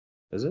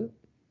Is it?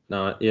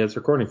 No, yeah, it's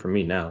recording for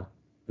me now.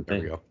 There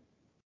we go.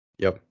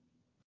 Yep.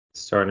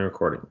 Starting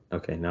recording.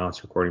 Okay, now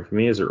it's recording for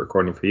me. Is it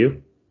recording for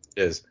you?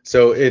 It is.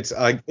 So it's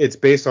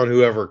based on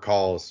whoever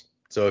calls.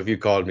 So if you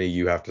called me,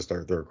 you have to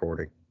start the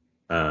recording.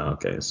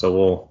 Okay,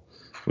 so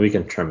we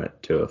can trim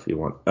it too if you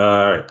want.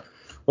 All right.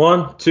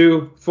 1,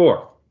 2,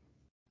 4.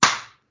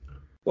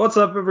 What's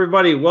up,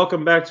 everybody?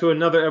 Welcome back to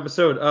another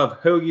episode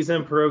of Hoagies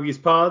and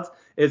Pierogis Pods.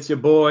 It's your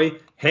boy,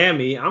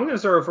 Hammy. I'm going to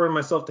start referring to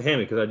myself to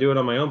Hammy because I do it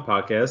on my own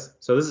podcast.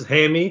 So this is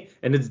Hammy,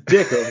 and it's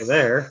Dick over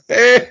there.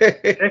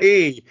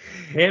 Hey!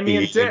 Hammy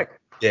and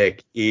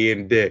Dick.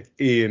 Ian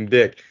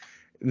Dick.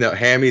 No,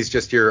 Hammy's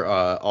just your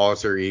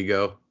alter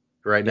ego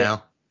right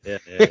now. Yeah.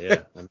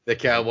 The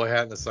cowboy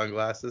hat and the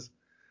sunglasses.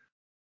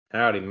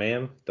 Howdy,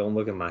 ma'am. Don't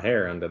look at my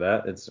hair under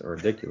that. It's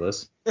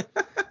ridiculous.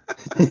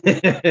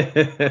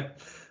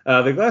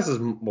 The glasses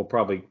will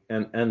probably,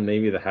 and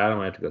maybe the hat. I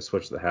might have to go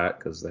switch the hat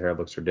because the hair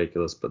looks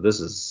ridiculous. But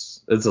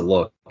it's a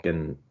look,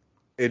 and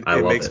It I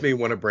love makes me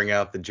want to bring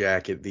out the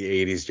jacket,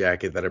 the 80s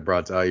jacket that I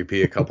brought to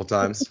IUP a couple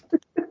times.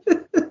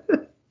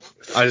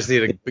 I just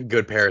need a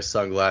good pair of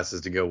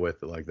sunglasses to go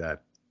with it like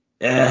that.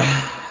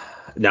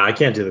 No, I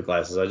can't do the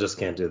glasses. I just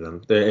can't do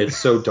them. It's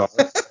so dark.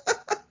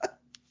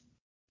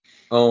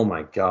 Oh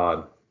my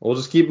God. We'll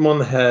just keep them on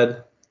the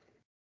head.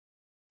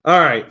 All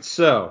right,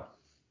 so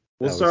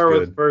we'll start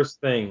with the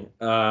first thing.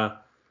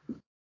 What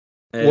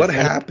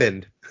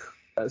happened?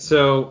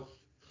 So,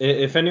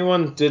 if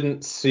anyone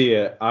didn't see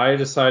it, I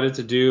decided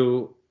to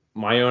do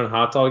my own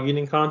hot dog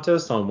eating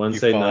contest on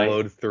Wednesday night. You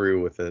followed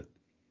through with it.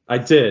 I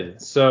did.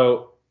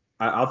 So,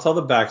 I'll tell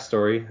the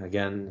backstory.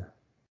 Again,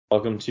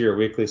 welcome to your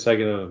weekly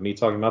segment of me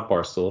talking about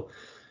Barstool.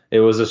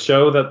 It was a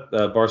show that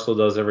Barstool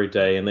does every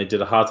day, and they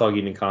did a hot dog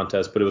eating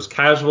contest, but it was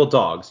casual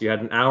dogs. You had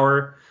an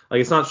hour.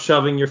 Like, it's not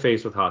shoving your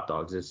face with hot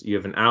dogs. You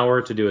have an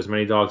hour to do as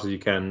many dogs as you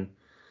can,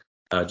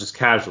 just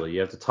casually. You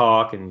have to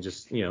talk and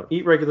just,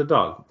 eat regular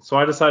dog. So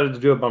I decided to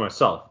do it by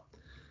myself.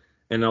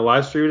 And I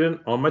live streamed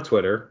it on my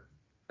Twitter.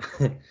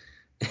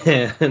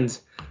 And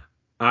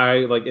I,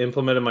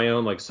 implemented my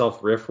own,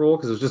 self-riff rule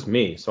because it was just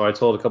me. So I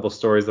told a couple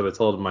stories that I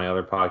told in my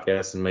other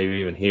podcasts and maybe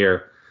even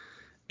here.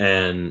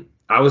 And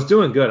I was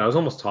doing good. I was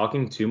almost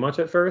talking too much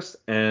at first,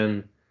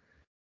 and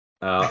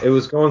it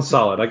was going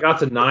solid. I got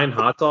to 9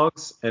 hot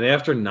dogs, and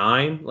after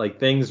 9,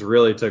 things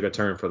really took a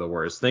turn for the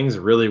worse. Things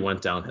really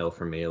went downhill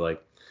for me.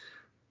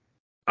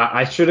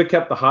 I should have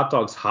kept the hot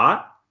dogs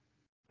hot,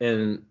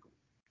 and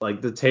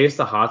the taste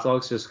of hot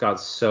dogs just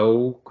got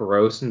so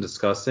gross and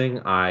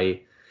disgusting.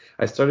 I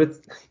started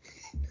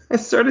I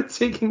started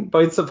taking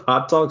bites of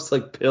hot dogs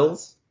like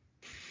pills.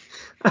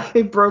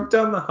 I broke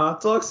down the hot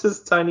dogs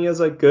as tiny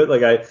as I could.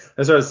 I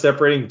started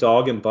separating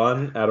dog and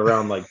bun at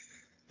around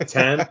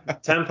 10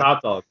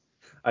 hot dogs.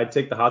 I'd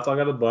take the hot dog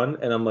out of the bun,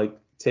 and I'm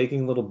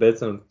taking little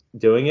bits and I'm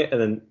doing it, and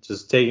then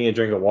just taking a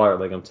drink of water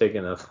like I'm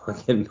taking a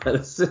fucking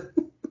medicine.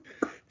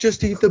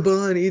 Just eat the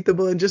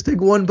bun. Just take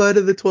one bite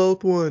of the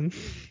 12th one.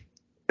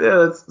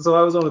 Yeah, so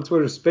I was on a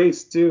Twitter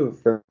space too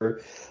for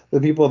the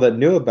people that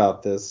knew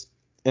about this.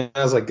 And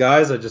I was like,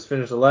 guys, I just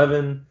finished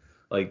 11.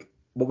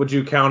 What would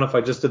you count if I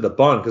just did the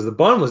bun? Because the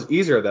bun was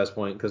easier at that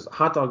point because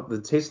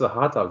the taste of the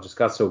hot dog just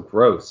got so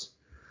gross.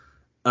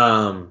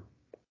 And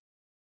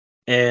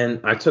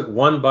I took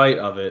one bite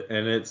of it,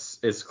 and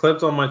it's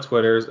clipped on my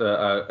Twitter.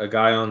 A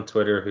guy on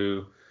Twitter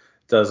who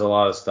does a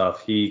lot of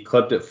stuff. He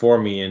clipped it for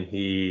me, and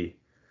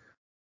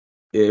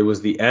it was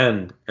the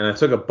end. And I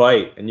took a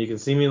bite, and you can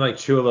see me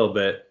chew a little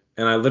bit,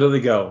 and I literally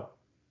go,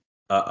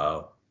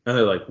 uh-oh. And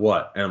they're like,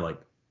 what? And I'm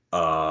like,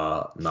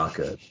 not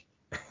good.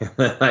 And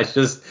then I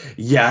just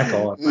yak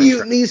all in my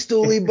Mutiny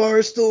Stoolie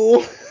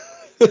Barstool.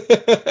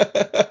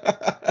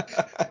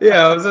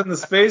 Yeah, I was in the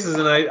spaces,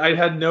 and I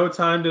had no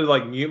time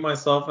to mute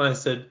myself, and I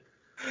said,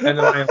 and then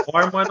my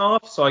alarm went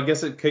off, so I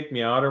guess it kicked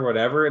me out or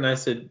whatever, and I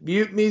said,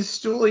 mute me,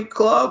 Stoolie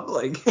Club.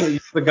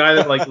 The guy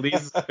that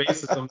leaves the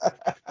spaces,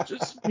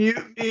 just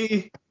mute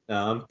me.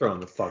 No, I'm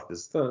throwing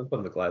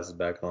putting the glasses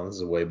back on. This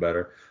is way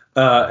better.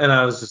 And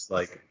I was just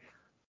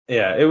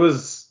yeah, it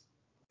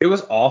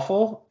was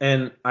awful,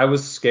 and I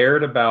was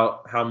scared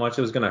about how much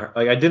it was gonna hurt.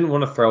 I didn't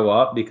want to throw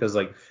up because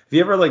if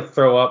you ever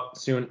throw up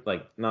soon,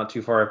 not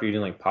too far after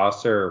eating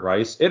pasta or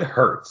rice, it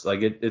hurts.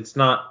 It's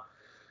not.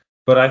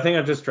 But I think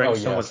I just drank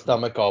so much.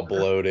 Stomach all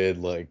bloated,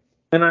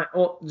 And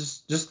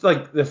just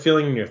the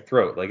feeling in your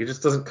throat, it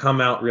just doesn't come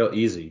out real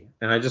easy.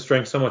 And I just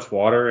drank so much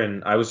water,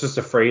 and I was just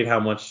afraid how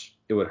much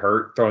it would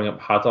hurt throwing up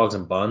hot dogs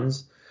and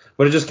buns.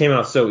 But it just came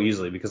out so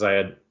easily because I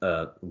had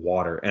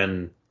water,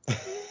 and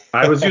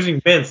I was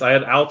using mints. I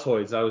had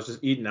Altoids. I was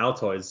just eating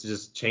Altoids to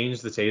just change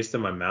the taste in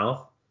my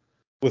mouth.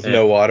 With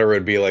no water, it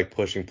would be like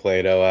pushing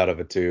Play-Doh out of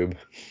a tube.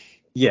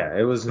 Yeah,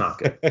 it was not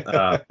good.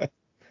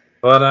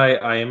 But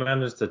I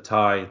managed to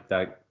tie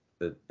that.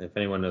 If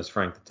anyone knows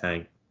Frank the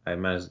Tank, I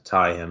managed to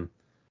tie him.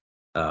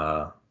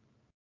 But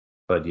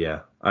yeah,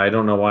 I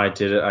don't know why I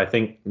did it. I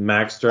think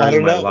max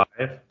during my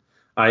live,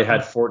 I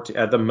had 14.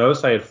 At the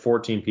most, I had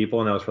 14 people,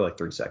 and that was for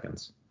 3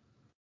 seconds.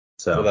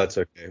 So well, that's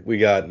okay. We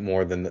got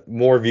more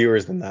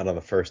viewers than that on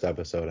the first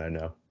episode. I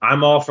know.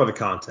 I'm all for the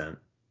content.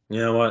 You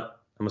know what?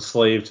 I'm a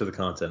slave to the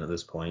content at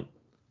this point.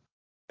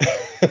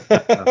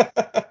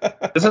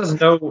 This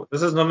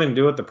has nothing to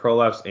do with the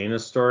prolapse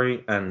anus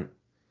story, and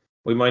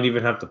we might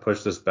even have to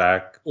push this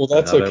back. Well,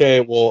 that's okay.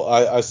 Well,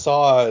 I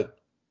saw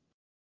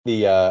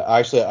the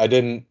actually I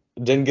didn't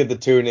get the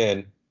tune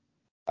in.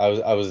 I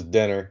was at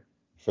dinner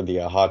for the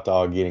hot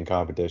dog eating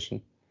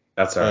competition.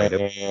 That's all right.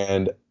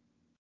 And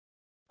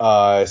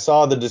I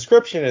saw the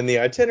description in the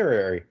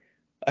itinerary.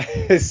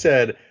 I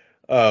said,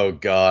 "Oh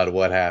God,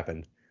 what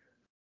happened?"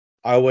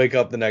 I wake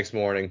up the next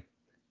morning,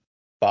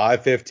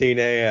 5:15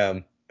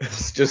 a.m.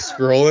 just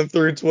scrolling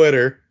through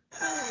Twitter.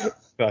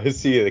 I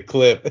see the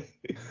clip,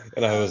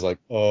 and I was like,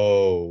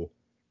 "Oh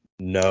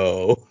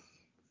no!"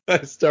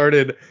 I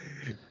started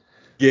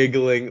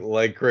giggling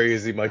like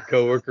crazy. My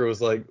coworker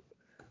was like,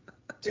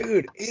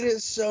 "Dude, it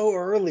is so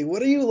early.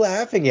 What are you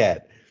laughing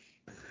at?"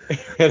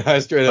 And I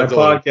straight My up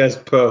told him,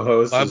 podcast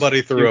co-host my is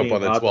buddy threw up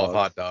puking on the 12th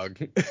hot dog.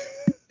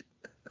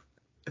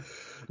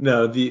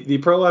 No, the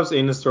prolapse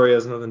anus story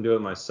has nothing to do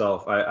with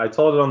myself. I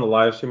told it on the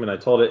live stream, and I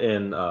told it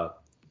in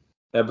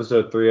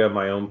episode 3 of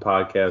my own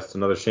podcast.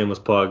 Another shameless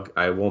plug.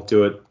 I won't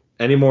do it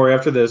anymore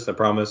after this. I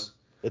promise.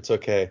 It's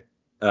okay.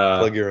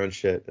 Plug your own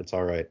shit. It's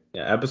all right.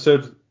 Yeah, I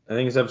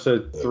think it's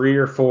episode 3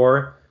 or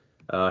 4.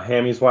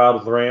 Hammy's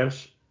Wild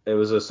Ranch. It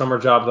was a summer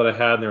job that I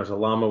had, and there was a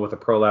llama with a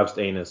prolapsed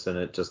anus, and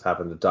it just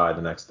happened to die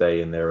the next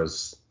day. And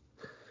it's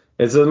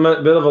a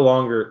bit of a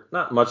longer,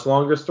 not much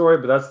longer story,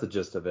 but that's the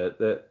gist of it.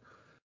 That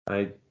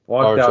I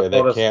walked RJ, out,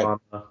 saw this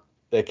llama.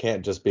 that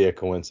can't just be a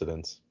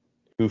coincidence.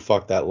 Who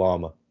fucked that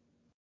llama?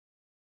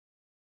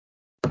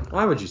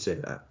 Why would you say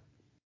that?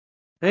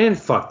 I didn't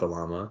fuck the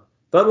llama.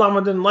 That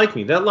llama didn't like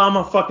me. That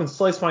llama fucking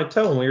sliced my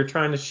toe when we were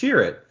trying to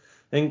shear it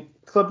and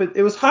clip it.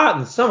 It was hot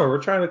in the summer.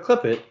 We're trying to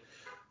clip it.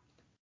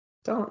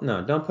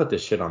 Don't put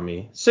this shit on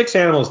me. 6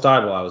 animals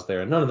died while I was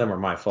there, and none of them are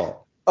my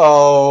fault.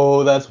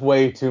 Oh, that's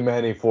way too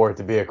many for it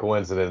to be a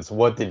coincidence.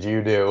 What did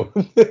you do?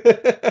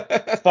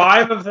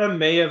 5 of them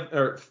may have,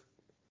 or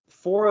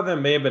 4 of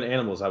them may have been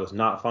animals I was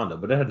not fond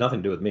of, but it had nothing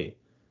to do with me.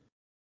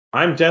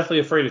 I'm deathly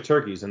afraid of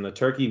turkeys, and the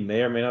turkey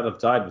may or may not have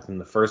died within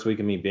the first week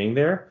of me being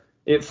there.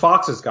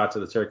 Foxes got to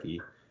the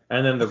turkey,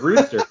 and then the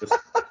roosters,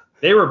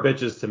 they were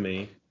bitches to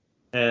me,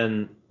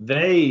 and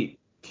they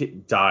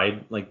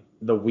died like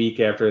the week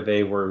after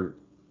they were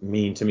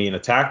mean to me and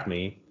attacked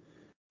me.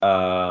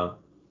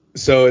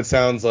 So it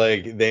sounds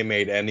like they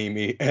made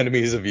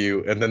enemies of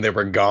you, and then they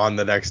were gone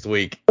the next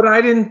week. But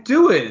I didn't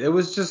do it. It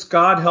was just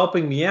God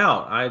helping me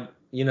out.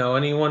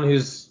 Anyone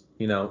who's,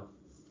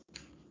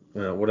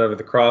 whatever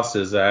the cross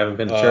is, I haven't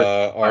been to church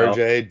in a while.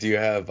 RJ, do you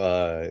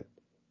have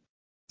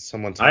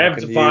someone I have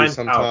talking to you divine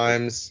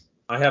sometimes? powers.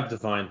 I have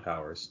divine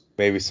powers.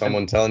 Maybe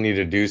someone telling you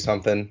to do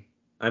something?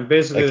 I'm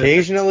basically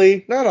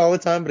Occasionally, not all the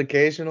time, but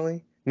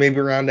occasionally.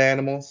 Maybe around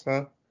animals,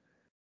 huh?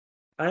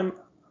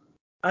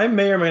 I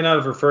may or may not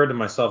have referred to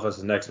myself as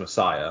the next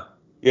Messiah.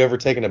 You ever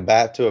taken a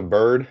bat to a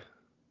bird?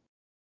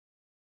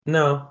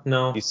 No.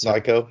 You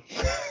psycho.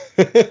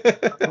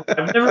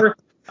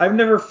 I've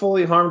never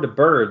fully harmed a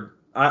bird.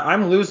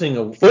 I'm losing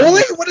a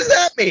Fully? What does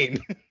that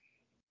mean?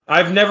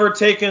 I've never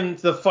taken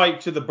the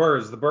fight to the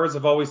birds. The birds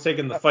have always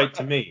taken the fight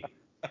to me.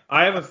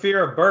 I have a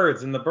fear of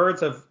birds, and the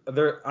birds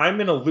I'm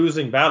in a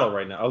losing battle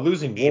right now, a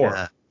losing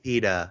war.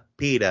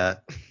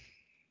 PETA.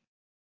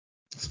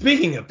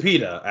 Speaking of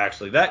PETA,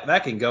 actually,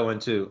 that can go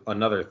into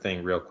another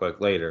thing real quick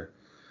later.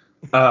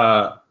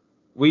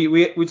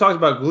 We talked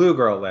about Glue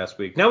Girl last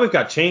week. Now we've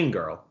got Chain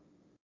Girl.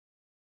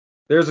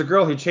 There's a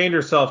girl who chained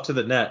herself to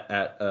the net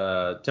at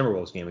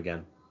Timberwolves game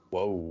again.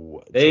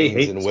 Whoa, They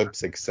chains and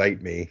whips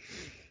excite me.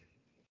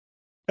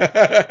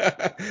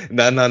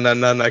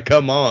 No,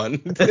 come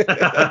on.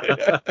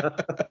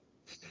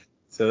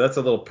 So that's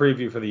a little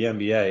preview for the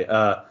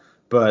NBA.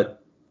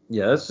 But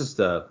yeah, that's just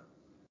I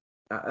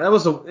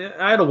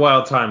had a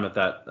wild time at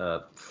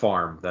that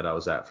farm that I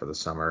was at for the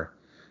summer.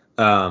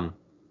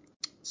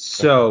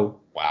 So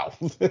wow.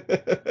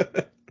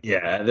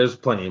 yeah, there's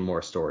plenty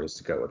more stories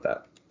to go with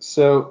that.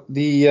 So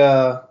we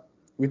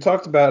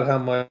talked about how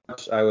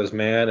much I was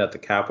mad at the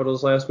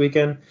Capitals last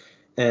weekend,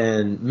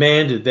 and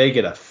man, did they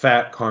get a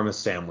fat karma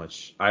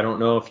sandwich. I don't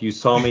know if you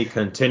saw me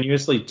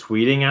continuously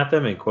tweeting at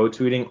them and quote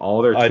tweeting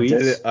all their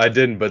tweets. I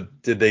didn't,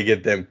 but did they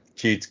get them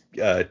cheeks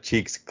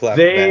clapped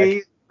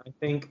back?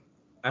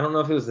 I don't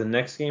know if it was the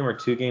next game or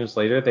 2 games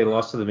later, they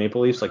lost to the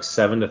Maple Leafs like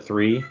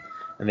 7-3,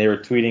 and they were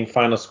tweeting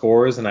final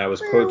scores, and I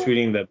was quote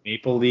tweeting the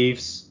Maple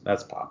Leafs.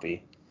 That's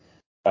Poppy.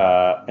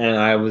 And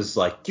I was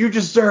like, you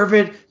deserve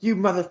it, you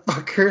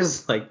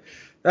motherfuckers. Like,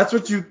 that's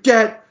what you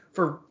get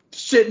for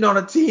shitting on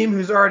a team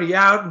who's already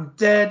out and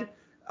dead.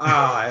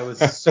 I was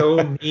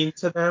so mean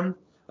to them.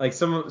 Like,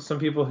 some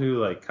people who,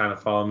 like, kind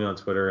of follow me on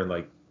Twitter and,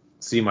 like,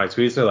 see my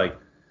tweets are like,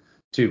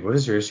 dude, what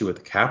is your issue with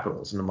the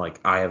Capitals? And I'm like,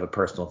 I have a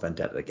personal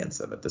vendetta against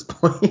them at this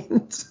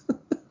point.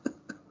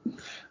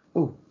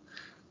 Ooh.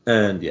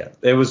 And, yeah,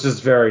 it was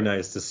just very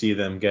nice to see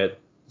them get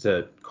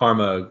to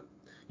karma.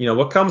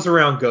 What comes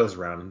around goes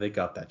around, and they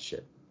got that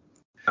shit.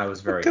 I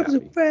was very happy.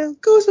 What comes around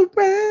goes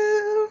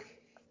around.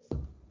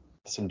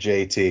 Some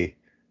JT.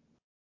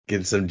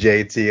 Getting some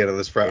JT out of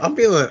this Friday. I'm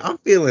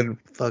feeling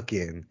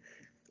fucking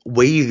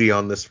wavy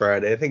on this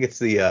Friday. I think it's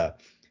the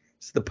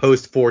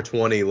post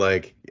 420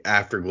 like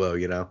afterglow,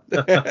 you know.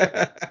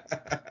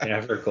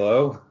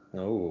 Afterglow.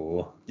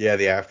 Oh. Yeah,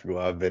 the afterglow.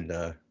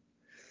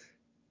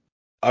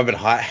 I've been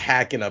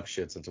hacking up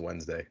shit since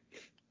Wednesday.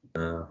 I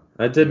Too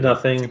did many too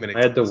nothing. many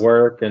I had to times.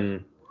 work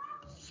and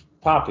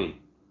Poppy,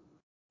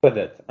 with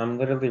it. I'm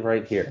literally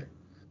right here.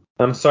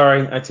 I'm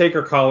sorry. I take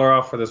her collar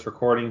off for this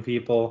recording,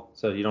 people,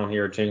 so you don't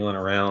hear her jingling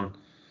around.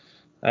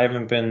 I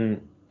haven't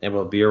been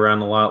able to be around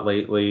a lot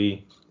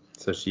lately,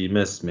 so she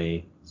missed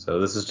me. So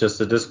this is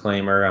just a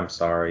disclaimer. I'm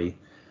sorry.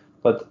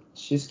 But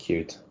she's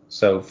cute.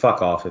 So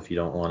fuck off if you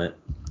don't want it.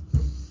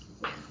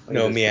 Look at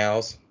No this.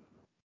 meows.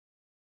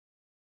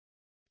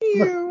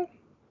 Look, Meow.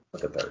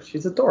 look at her.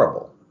 She's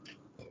adorable.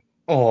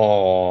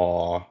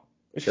 Aww.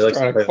 She She's likes to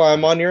trying to play.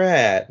 climb on your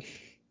hat.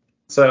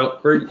 So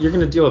you're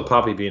gonna deal with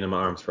Poppy being in my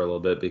arms for a little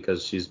bit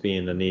because she's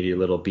being a needy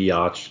little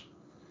biatch.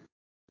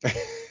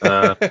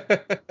 Uh,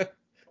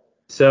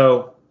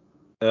 so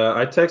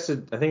I think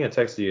I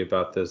texted you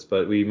about this,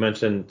 but we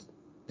mentioned,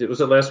 was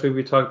it last week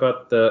we talked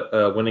about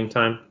the Winning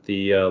Time,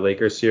 the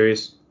Lakers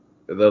series,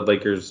 the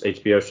Lakers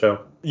HBO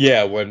show?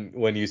 Yeah,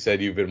 when you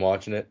said you've been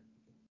watching it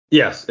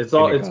Yes, and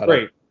you it's caught up.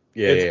 great.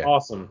 Yeah, It's yeah.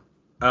 awesome.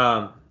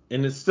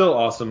 And it's still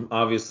awesome,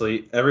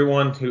 obviously.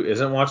 Everyone who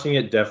isn't watching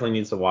it definitely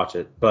needs to watch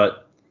it.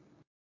 But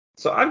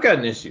so I've got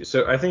an issue.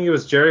 So I think it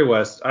was Jerry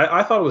West.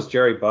 I thought it was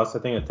Jerry Buss. I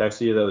think I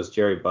texted you that it was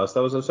Jerry Buss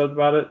that was upset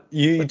about it.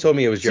 You told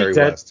me it was Is he Jerry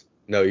dead? West.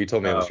 No, you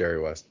told me it was Oh,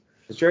 Jerry West.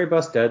 is Jerry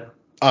Buss dead?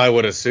 I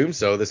would assume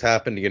so. This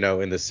happened, in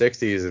the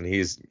 60s, and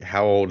he's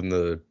how old in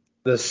the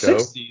The show?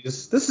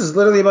 60s. This is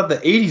literally about the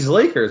 80s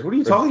Lakers. What are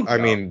you Or, talking I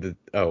about?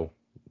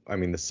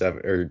 mean, the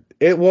seven or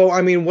it. Well,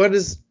 I mean,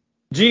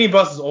 Jeannie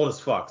Buss is old as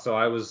fuck. So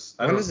I when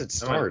don't. does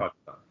it I might start? fuck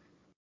up.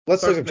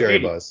 Let's look Starts up in the Jerry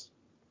 80s. Buss.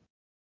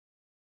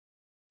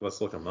 Let's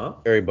look him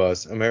up. Jerry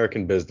Buss,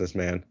 American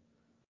businessman.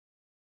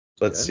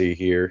 Let's Dead? see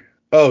here.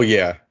 Oh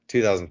yeah,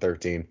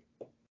 2013.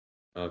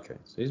 Okay,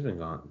 so he's been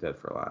dead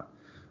for a while.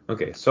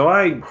 Okay, so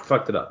I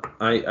fucked it up.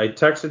 I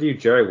texted you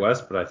Jerry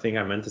West, but I think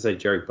I meant to say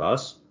Jerry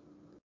Buss.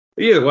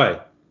 But either way,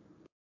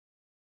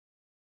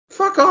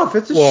 fuck off.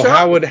 It's a Well,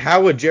 show.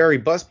 how would Jerry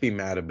Buss be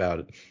mad about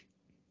it?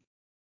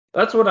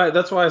 That's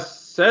why I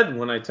said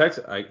when I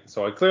texted.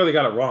 So I clearly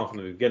got it wrong from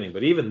the beginning.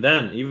 But even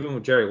then, even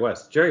with Jerry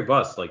West, Jerry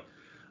Buss, like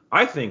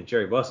I think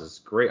Jerry Buss is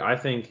great. I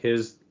think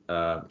his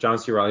John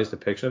C. Reilly's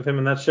depiction of him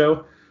in that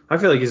show. I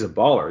feel like he's a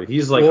baller.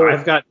 He's like, Well,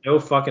 I've got no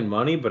fucking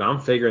money, but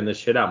I'm figuring this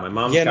shit out. My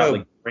mom's yeah, got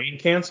like no. brain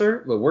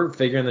cancer, but we're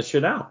figuring this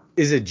shit out.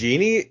 Is it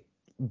Jeannie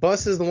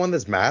Buss is the one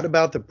that's mad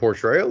about the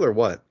portrayal or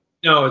what?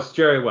 No, it's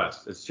Jerry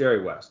West. It's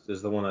Jerry West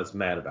is the one that's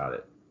mad about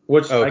it,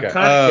 which I Okay.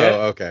 kind of get.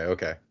 Oh,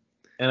 okay.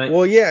 And I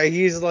Well, yeah,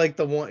 he's like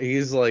the one.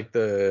 He's like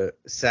the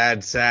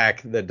sad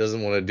sack that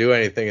doesn't want to do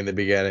anything in the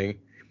beginning,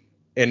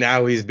 and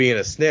now he's being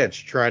a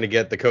snitch, trying to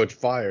get the coach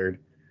fired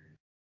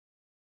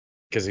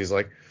because he's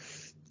like,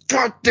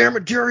 "God damn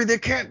it, Jerry, they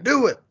can't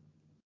do it."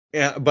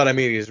 Yeah, but I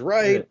mean, he's get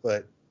right. it.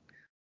 But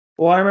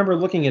Well, I remember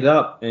looking it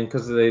up, and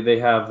because they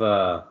have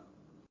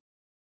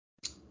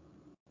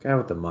guy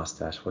with the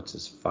mustache. What's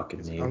his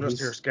fucking I'm name? just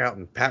here He's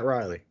scouting. Pat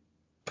Riley.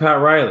 Pat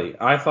Riley.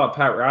 I thought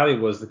Pat Riley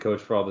was the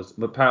coach for all this,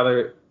 but Pat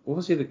Riley, what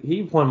was he?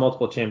 He won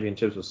multiple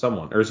championships with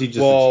someone, or is he just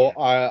a Well,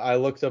 GM? I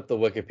looked up the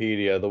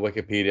Wikipedia. The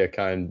Wikipedia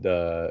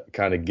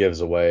kind of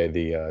gives away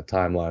the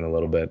timeline a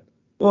little bit.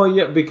 Well,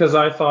 yeah, because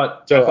I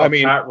So I thought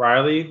mean, Pat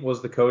Riley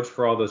was the coach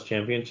for all those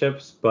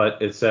championships,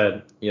 but it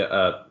said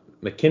yeah,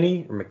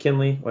 McKinney or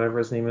McKinley, whatever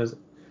his name is.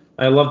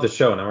 I love the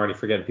show, and I'm already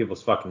forgetting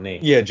people's fucking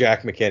names. yeah,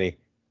 Jack McKinney.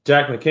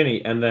 Jack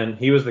McKinney, and then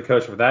he was the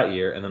coach for that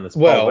year, and then it's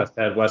Paul Well,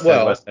 Westhead, Westhead,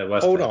 well,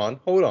 Westhead, hold Westhead.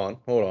 on,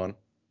 hold on.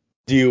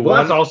 Do you Well,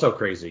 that's want? also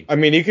crazy. I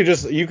mean, you could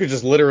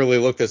just literally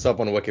look this up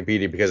on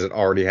Wikipedia because it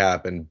already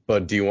happened.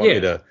 But do you want me Yeah.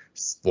 to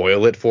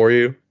spoil it for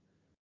you?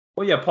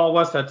 Well, yeah, Paul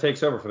Westhead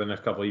takes over for the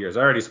next couple of years.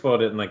 I already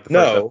spoiled it in like the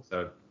first No,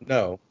 episode.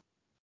 no.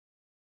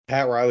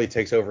 Pat Riley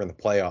takes over in the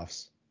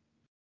playoffs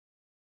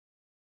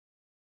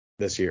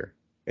this year,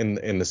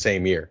 in the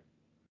same year.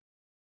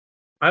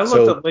 I looked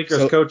So up Lakers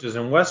so coaches,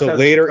 and so Westhead's the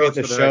later in coach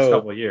the for the next show,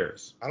 couple of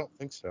years. I don't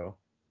think so.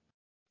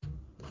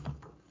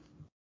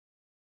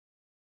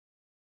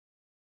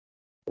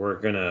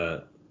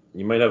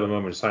 You might have a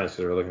moment of silence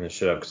because we're looking this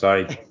shit up. Because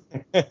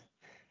I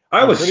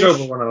I'm was pretty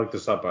sober sh- when I looked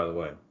this up, by the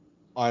way.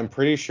 I'm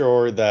pretty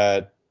sure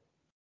that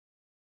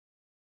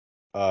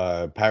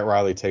Pat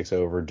Riley takes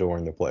over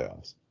during the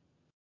playoffs.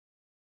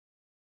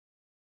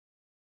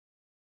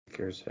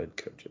 Lakers head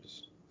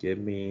coaches. Give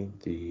me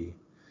the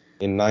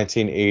In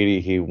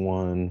 1980, he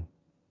won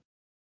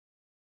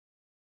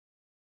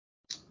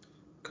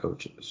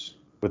coaches.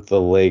 with the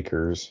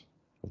Lakers.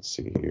 Let's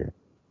see here.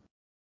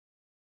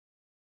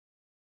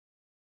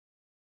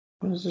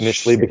 What is this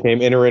Initially shit?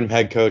 became interim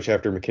head coach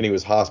after McKinney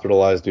was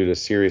hospitalized due to a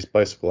serious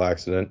bicycle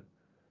accident.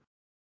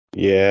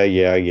 Yeah.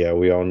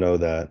 We all know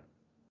that.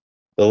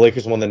 The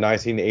Lakers won the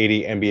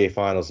 1980 NBA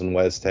Finals in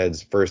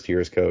Westhead's first year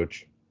as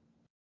coach.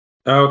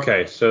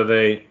 Okay, so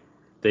they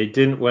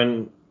didn't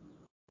win.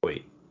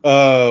 Wait.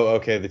 Oh,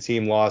 okay. The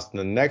team lost in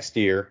the next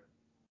year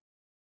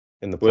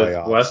in the with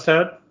playoffs.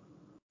 Westhead.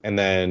 And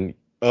then,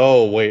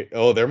 oh wait,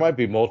 there might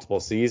be multiple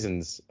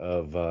seasons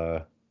of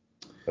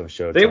They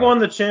Showtime. won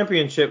the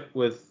championship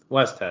with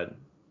Westhead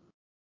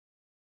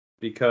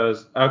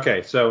because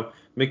so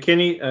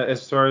McKinney,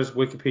 as far as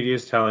Wikipedia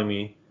is telling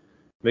me,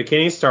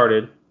 McKinney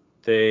started.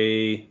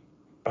 They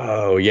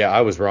Oh yeah,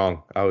 I was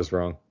wrong.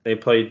 they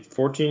played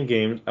 14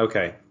 games.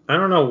 Okay, I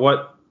don't know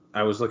what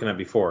I was looking at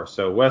before.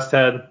 So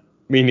Westhead,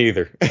 Me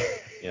neither.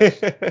 yes.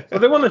 So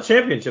they won the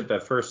championship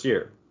that first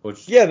year,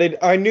 which Yeah,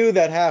 I knew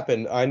that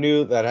happened.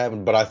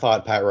 But I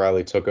thought Pat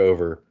Riley took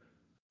over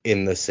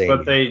in the same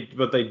but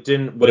year. they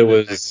didn't But it win the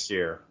next was,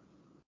 year.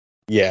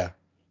 yeah,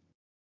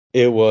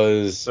 it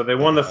was. So they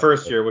won the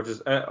first year, which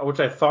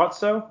I thought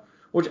so.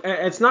 Which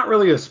it's not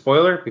really a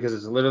spoiler because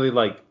it's literally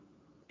like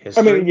I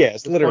history mean, yeah, at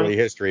it's this point. literally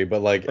history,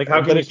 but Like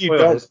how can but you if you spoil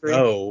don't history?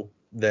 know,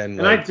 then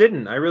And I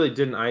didn't. I really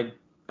didn't. I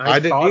I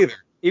didn't thought either.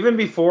 even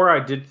before I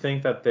did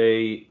think that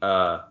they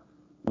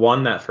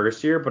won that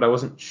first year, but I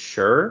wasn't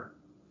sure.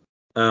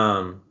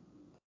 Um,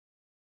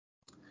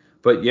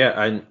 but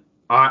yeah,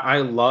 I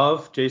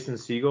love Jason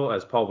Segel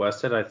as Paul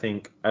Westhead.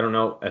 I don't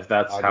know if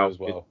that's I do how as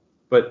well.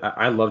 but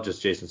I love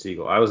just Jason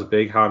Segel. I was a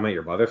big How I Met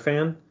Your Mother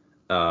fan,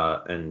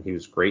 and he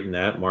was great in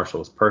that. Marshall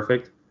was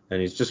perfect, and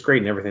he's just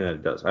great in everything that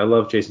he does. I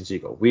love Jason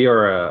Segel. We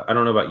are, I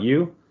don't know about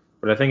you,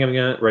 but I think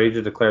I'm ready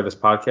to declare this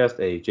podcast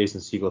a Jason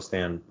Segel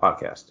stan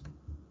podcast.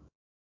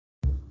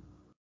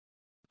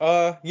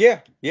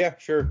 Yeah,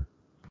 sure.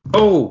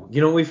 Oh,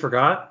 you know what we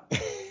forgot?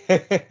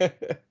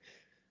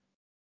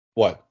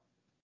 What?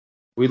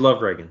 We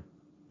love Reagan.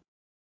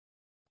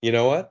 You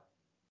know what?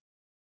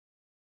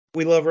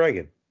 We love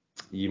Reagan.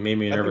 You made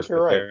me I think nervous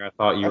you're right right. there. I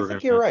thought you I were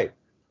think you're gonna. right.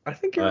 I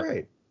think you're Uh,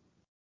 right.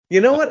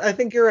 You know uh, what? I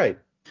think you're right.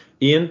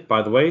 Ian,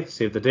 by the way,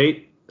 save the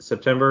date,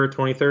 September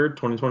 23rd,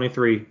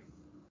 2023.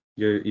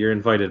 You're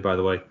invited, by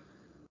the way.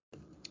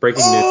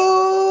 Breaking news.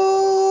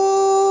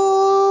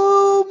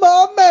 Oh,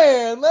 my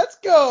man. Let's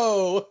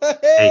go. Hey,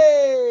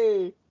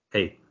 Hey.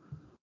 hey,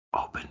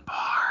 open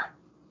bar.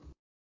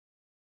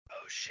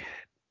 Oh, shit.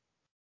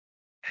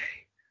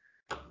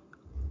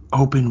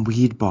 Open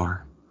weed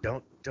bar.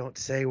 Don't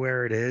say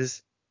where it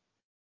is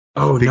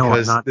Oh no, I'm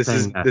because not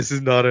saying that. this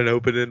is not an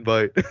open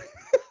invite.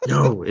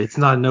 No, it's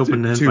not an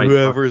open To invite.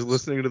 whoever is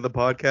listening to the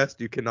podcast,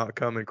 you cannot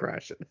come and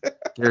crash it.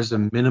 There's a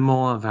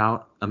minimal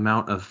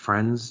amount of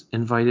friends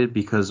invited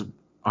because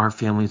our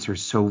families are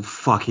so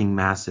fucking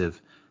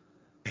massive.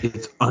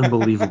 It's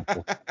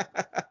unbelievable. It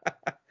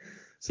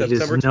is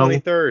September no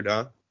 23rd, huh?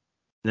 Is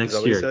that next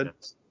what you year. said?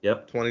 Yes.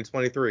 Yep.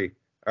 2023.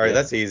 All right, Yeah.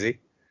 that's easy.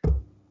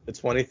 The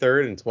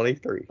 23rd and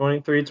 23.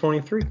 23,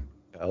 23.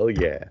 Hell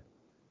yeah.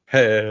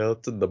 Hell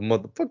to the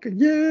motherfucker,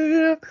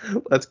 yeah.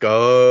 Let's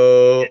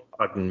go.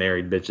 Fucking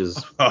married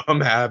bitches.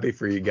 I'm happy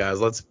for you guys.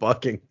 Let's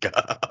fucking go.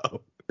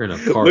 We're in a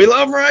We party.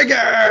 love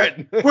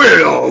Reagan.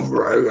 We love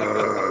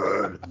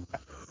Reagan.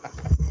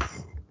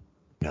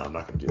 No, I'm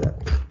not gonna do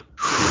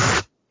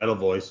that. Metal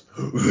voice.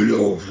 We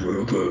love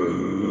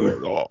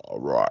Reagan. All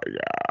right.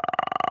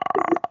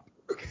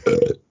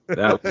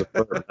 That was a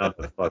burp, not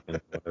a fucking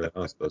whatever that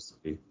was supposed to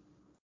be.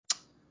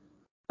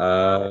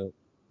 Uh,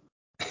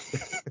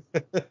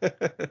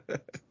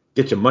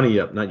 get your money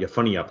up, not your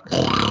funny up.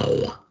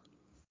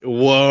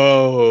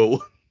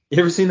 Whoa. You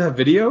ever seen that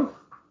video?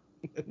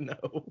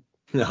 No.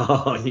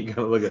 No, you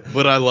gotta look at.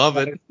 But I love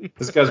it.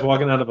 This guy's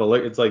walking out of a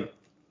liquor. It's like,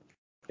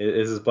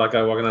 is this black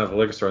guy walking out of a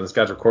liquor store, and this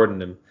guy's recording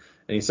him,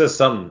 and he says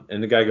something,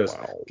 and the guy goes,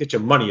 Wow. "Get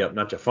your money up,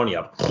 not your funny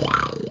up."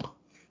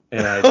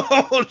 And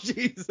Oh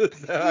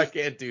Jesus! No, I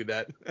can't do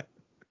that.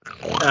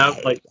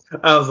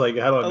 I was like,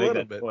 how do I A make little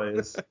that bit.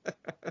 noise?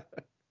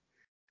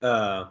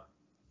 All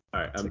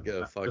right, It's like a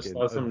I just fucking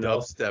saw a something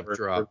else. dubstep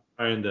drop.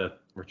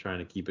 We're trying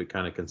to keep it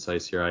kind of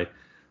concise here. All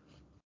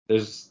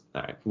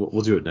right,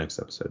 we'll do it next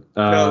episode.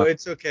 No,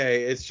 it's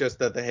okay. It's just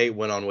that the hate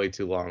went on way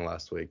too long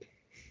last week.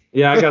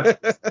 Yeah, I got.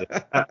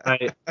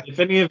 If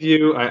any of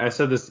you, I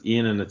said this to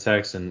Ian in the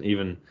text, and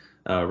even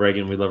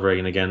Reagan, we love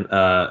Reagan again.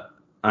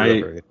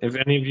 If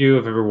any of you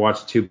have ever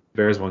watched Two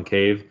Bears One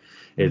Cave,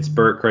 it's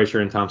Bert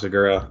Kreischer and Tom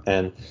Segura,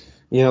 and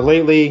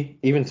lately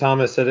even Tom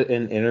has said it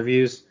in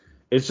interviews.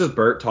 It's just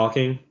Bert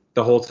talking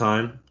the whole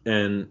time,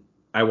 and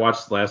I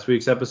watched last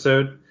week's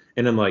episode,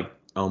 and I'm like,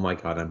 oh my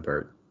god, I'm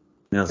Bert.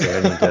 And I was like,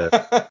 I need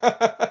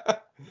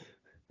to.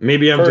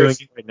 Maybe I'm doing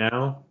it right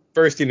now.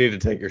 First, you need to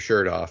take your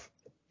shirt off.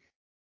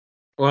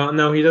 Well,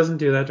 no, he doesn't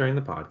do that during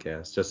the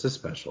podcast, just his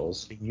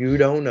specials. You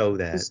don't know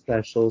that. His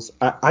specials.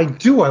 I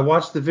do. I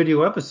watch the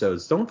video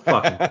episodes. Don't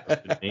fucking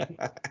question me.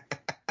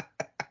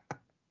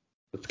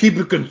 Let's keep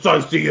it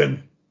concise,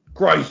 Ian.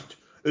 Christ,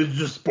 it's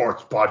a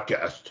sports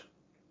podcast.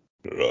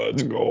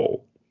 Let's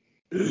go.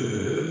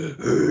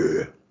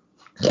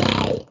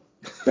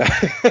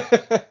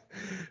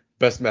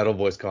 Best metal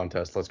voice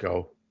contest. Let's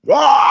go.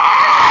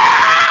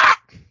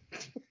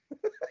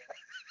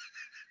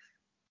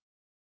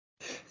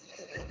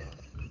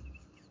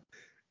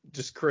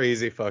 Just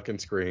crazy fucking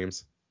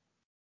screams.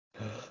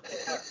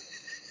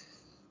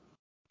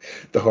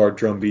 The hard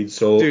drum beat.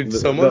 So Dude,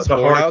 someone's the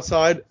horn hard.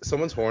 outside.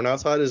 Someone's horn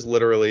outside is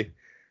literally.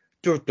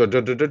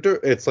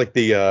 It's like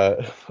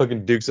the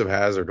fucking Dukes of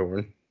Hazzard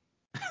horn.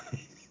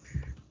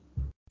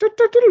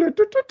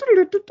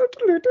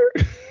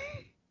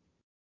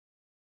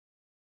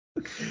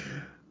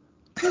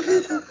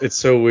 It's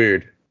so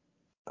weird.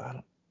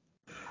 I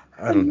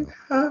don't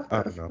know.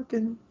 I don't know.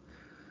 Fucking,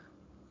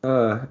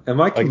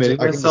 am I committing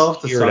I can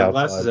myself just to hear it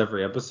sunglasses outside.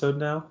 every episode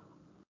now?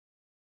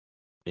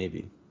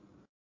 Maybe.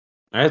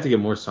 I have to get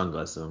more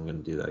sunglasses if I'm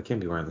going to do that. I can't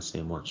be wearing the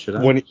same one, should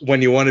I?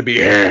 When you want to be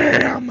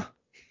ham.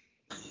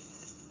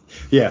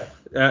 Yeah.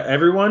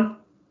 Everyone,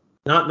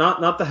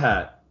 not the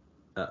hat,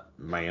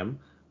 ma'am.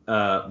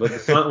 But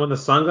when the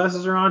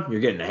sunglasses are on,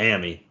 you're getting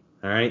hammy.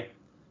 All right.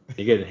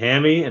 You're getting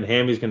hammy, and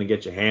hammy's going to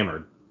get you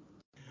hammered.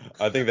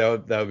 I think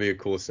that would be a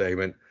cool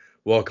segment.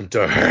 Welcome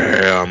to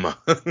ham.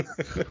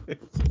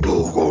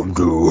 Welcome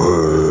to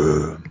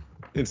ham.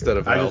 Instead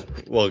of I hell.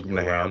 just Welcome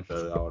to blew ham. out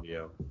the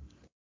audio.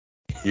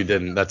 You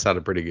didn't. That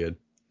sounded pretty good.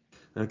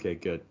 Okay,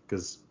 good.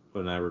 Because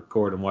when I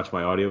record and watch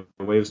my audio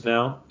waves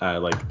now,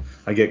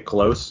 I get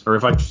close, or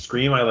if I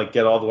scream, I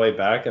get all the way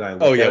back, and I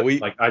look at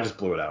it, I just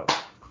blew it out.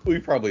 We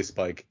probably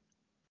spike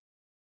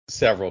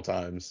several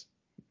times.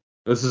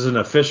 This is an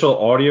official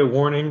audio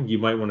warning. You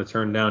might want to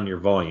turn down your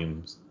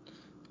volumes,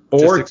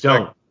 Just or expect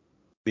don't.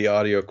 the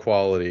audio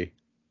quality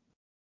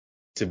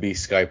to be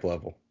Skype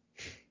level.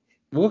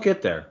 We'll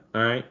get there.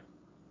 All right,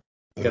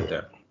 get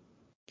there.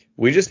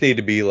 We just need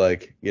to be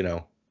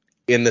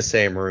in the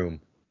same room.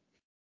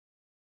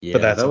 Yeah,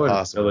 But that's that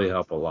impossible. would really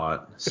help a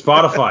lot.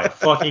 Spotify,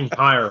 fucking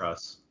hire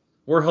us.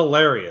 We're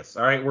hilarious.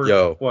 All right,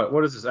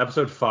 what is this?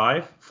 Episode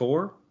 5,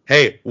 4?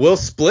 Hey, we'll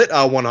split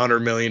a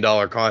 $100 million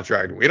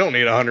contract. We don't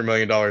need $100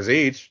 million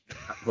each.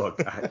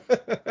 Look,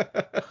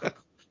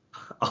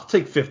 I'll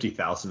take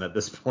 50,000 at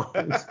this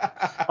point.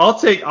 I'll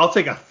take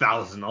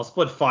 1,000. I'll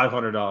split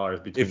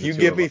 $500 between. If you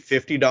give me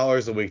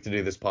 $50 a week to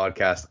do this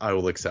podcast, I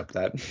will accept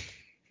that.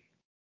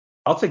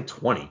 I'll take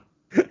 20.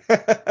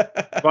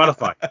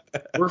 Spotify,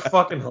 we're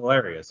fucking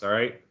hilarious. All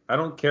right, I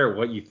don't care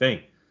what you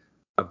think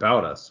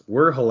about us.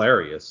 We're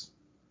hilarious.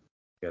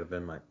 Gotta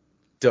bend my.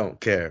 Don't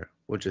care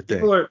what you think.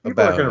 People are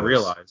about going to us.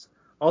 realize.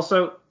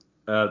 Also,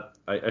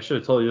 I should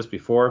have told you this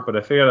before, but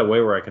I figured out a way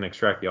where I can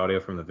extract the audio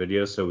from the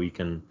video so we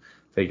can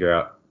figure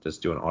out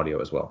just doing audio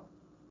as well.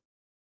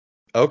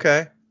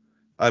 Okay.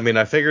 I mean,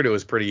 I figured it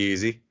was pretty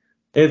easy.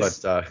 I can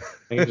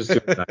just do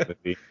it that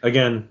movie.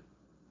 Again,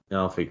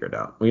 I'll figure it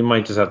out. We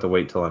might just have to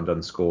wait till I'm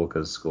done school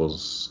because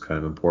school's kind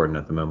of important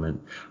at the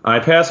moment. I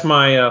passed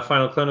my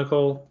final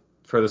clinical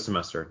for the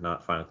semester,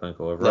 not final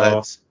clinical overall.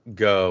 Let's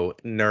go,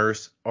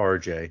 Nurse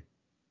RJ.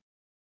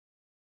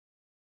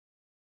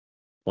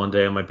 One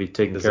day I might be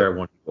taking care of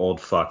one of you old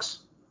fucks.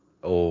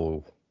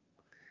 Oh,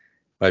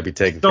 might be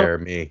taking care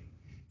of me.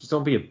 Just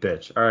don't be a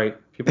bitch, all right?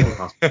 People in the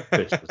hospital are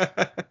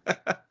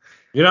bitches.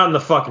 You're not in the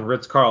fucking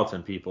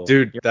Ritz-Carlton, people.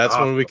 Dude, that's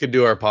when we could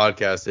do our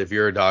podcast. If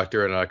you're a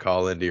doctor and I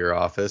call into your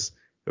office,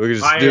 we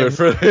could just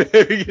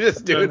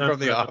do it from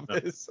the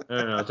office.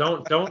 No.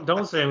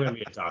 Don't say I'm gonna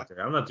be a doctor.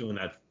 I'm not doing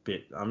that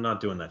bit. I'm not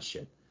doing that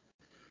shit.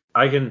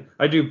 I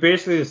do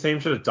basically the same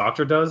shit a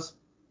doctor does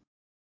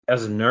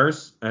as a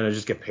nurse, and I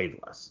just get paid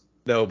less.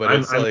 No, but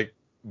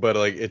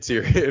it's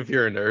if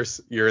you're a nurse,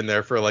 you're in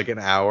there for an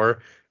hour,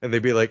 and they'd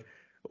be like,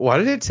 why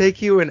did it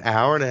take you an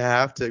hour and a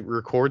half to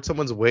record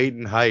someone's weight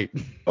and height?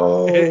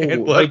 Oh,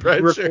 and blood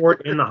pressure?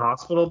 Record in the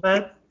hospital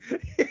bed?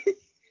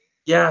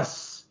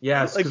 Yes.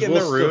 Like in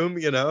the room,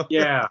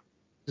 Yeah,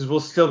 because we'll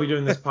still be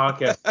doing this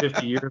podcast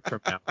 50 years from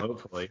now,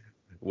 hopefully.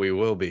 We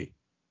will be.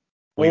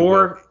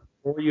 Or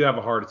you have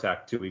a heart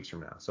attack 2 weeks from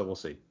now, so we'll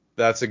see.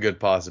 That's a good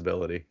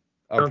possibility.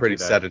 I'm pretty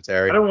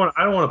sedentary. I don't want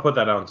to put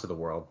that out into the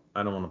world.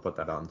 I'm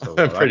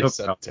pretty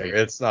sedentary.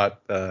 It's not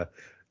a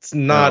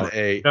No.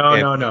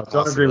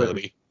 Don't agree with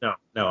me.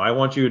 No. I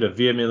want you to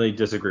vehemently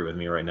disagree with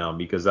me right now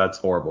because that's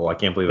horrible. I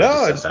can't believe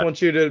I just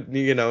want you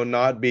to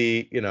not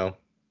be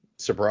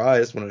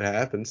surprised when it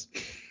happens.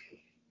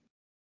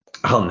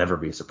 I'll never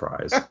be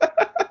surprised.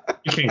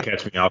 You can't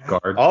catch me off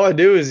guard. All I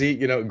do is eat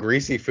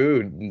greasy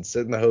food and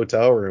sit in the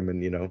hotel room,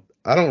 and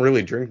I don't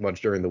really drink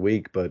much during the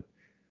week, but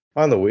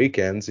on the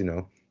weekends,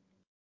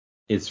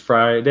 It's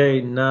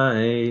Friday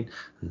night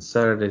and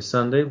Saturday,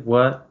 Sunday.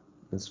 What?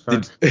 It's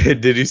Friday.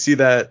 Did you see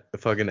that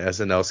fucking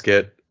SNL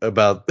skit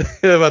about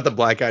the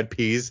Black Eyed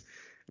Peas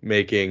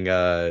making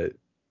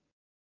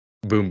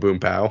Boom Boom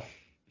Pow?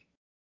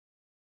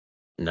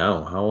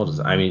 No. How old is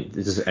it? I mean,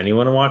 does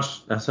anyone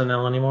watch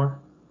SNL anymore?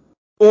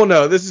 Well,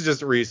 no, this is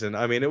just recent.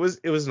 I mean, it was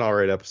an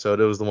alright episode.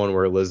 It was the one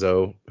where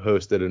Lizzo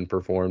hosted and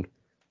performed.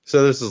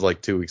 So this is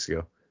 2 weeks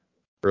ago,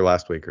 or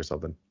last week or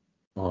something.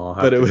 Well,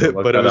 but it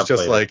was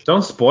just later.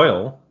 Don't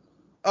spoil.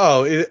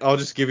 Oh, I'll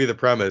just give you the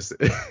premise.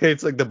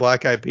 It's the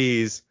Black Eyed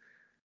Peas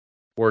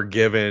were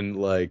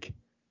given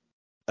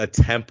a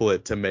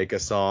template to make a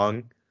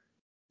song,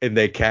 and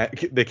they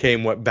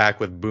came back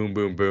with Boom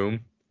Boom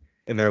Boom,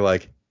 and they're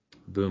like,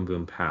 Boom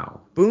Boom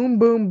Pow. Boom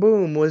Boom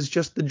Boom was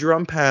just the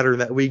drum pattern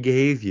that we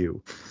gave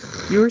you.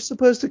 You were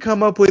supposed to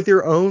come up with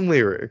your own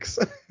lyrics.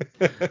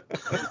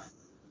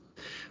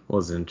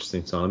 was an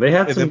interesting song. They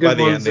had And some then by good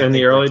the end, ones they in the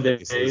make their early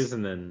choices. days,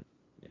 and then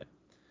yeah,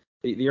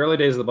 the early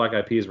days of the Black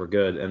Eyed Peas were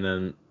good, and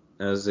then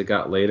as it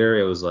got later,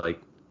 it was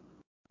like,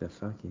 the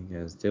fuck are you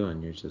guys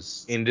doing? You're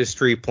just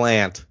Industry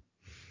plant.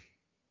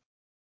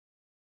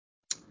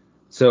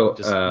 so.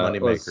 Just money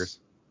makers.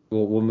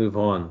 We'll move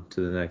on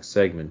to the next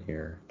segment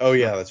here. Oh,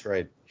 yeah, that's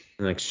right.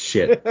 The next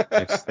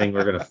thing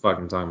we're gonna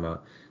fucking talk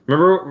about.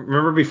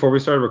 Remember before we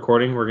started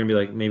recording, we're gonna be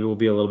like, maybe we'll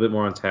be a little bit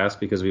more on task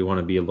because we want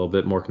to be a little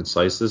bit more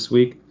concise this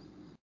week.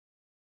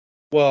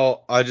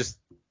 Well, I just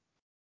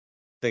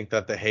think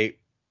that the hate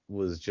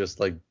was just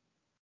like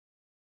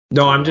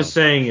No, too I'm long. just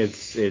saying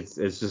it's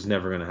just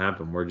never gonna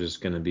happen. We're just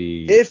gonna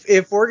be.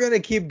 If we're gonna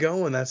keep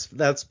going,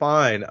 that's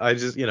fine. I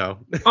just Oh,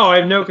 I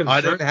have no concern.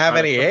 I didn't have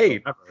about any it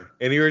hate, whatsoever.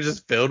 and you were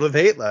just filled with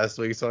hate last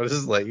week, so I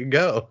just let you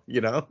go.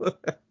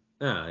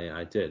 Yeah,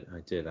 I did.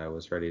 I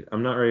was ready.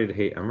 I'm not ready to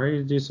hate. I'm ready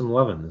to do some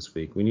loving this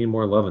week. We need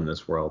more love in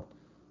this world.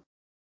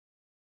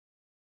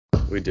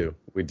 We do.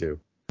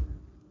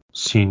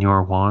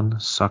 Senior Juan,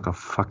 suck a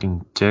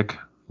fucking dick.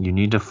 You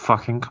need to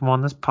fucking come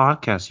on this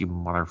podcast, you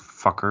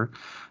motherfucker.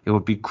 It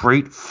would be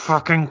great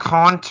fucking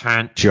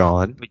content.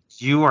 John, But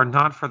you are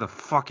not for the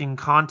fucking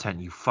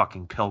content, you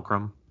fucking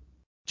pilgrim.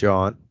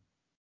 John,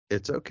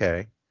 it's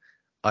okay.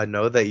 I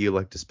know that you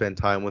like to spend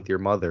time with your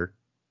mother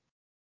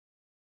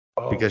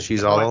because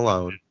she's all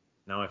alone.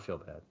 Now I feel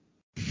bad.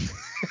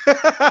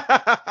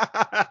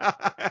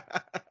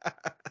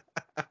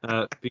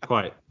 Be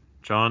quiet.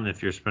 John,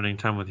 if you're spending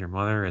time with your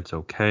mother, it's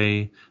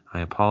okay.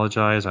 I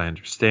apologize. I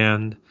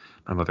understand.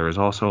 My mother is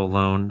also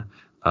alone.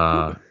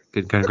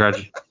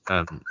 Congratulations.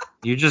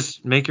 You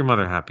just make your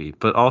mother happy,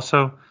 but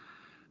also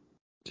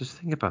just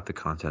think about the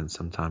content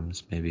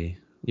sometimes. Maybe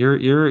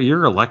you're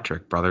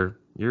electric, brother.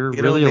 You're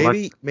really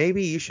electric.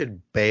 maybe you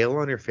should bail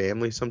on your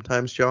family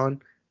sometimes,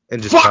 John,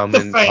 and just Fuck come the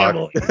and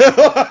family.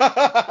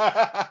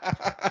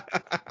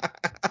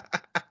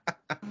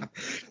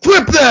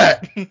 Clip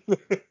that.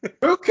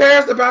 Who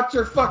cares about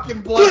your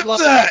fucking Clip bloodline?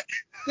 that.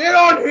 Get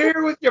on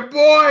here with your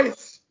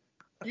boys,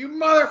 you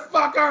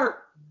motherfucker.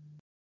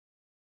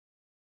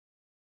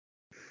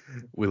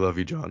 We love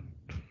you, John.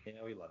 Yeah,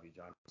 we love you,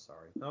 John.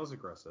 Sorry, that was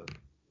aggressive.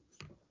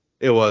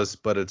 It was,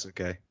 but it's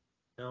okay.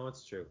 No,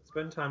 it's true.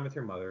 Spend time with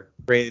your mother.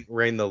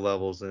 Rein the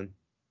levels in.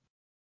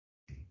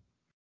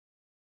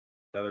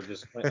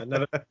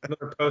 Another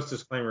post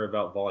disclaimer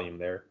about volume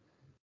there.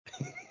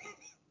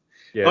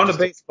 Yeah. On to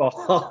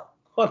baseball.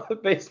 On to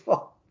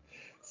baseball.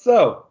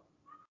 So,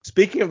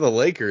 speaking of the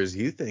Lakers,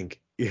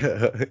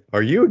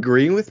 are you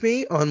agreeing with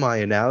me on my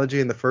analogy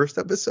in the first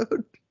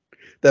episode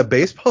that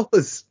baseball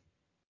is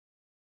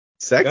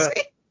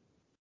sexy?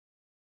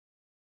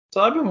 So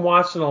I've been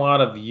watching a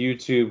lot of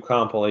YouTube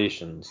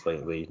compilations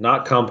lately.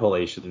 Not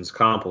compilations.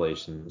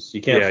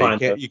 You can't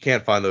find you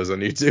can't find those on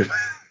YouTube.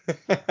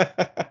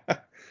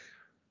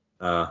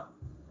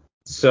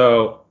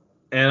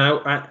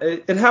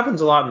 It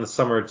happens a lot in the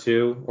summer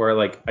too, where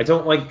like I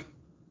don't like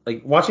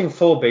watching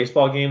full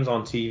baseball games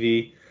on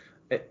TV.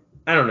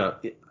 I don't know.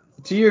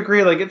 Do you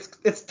agree? Like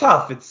it's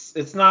tough.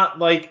 It's not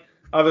like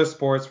other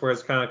sports where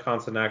it's kind of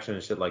constant action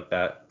and shit like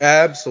that.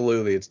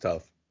 Absolutely, it's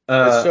tough.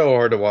 It's so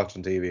hard to watch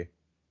on TV.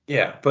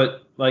 Yeah,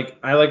 but like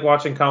I like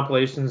watching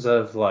compilations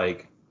of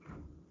like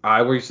I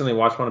recently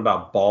watched one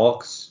about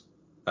balks.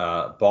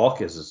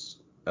 Balk is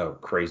a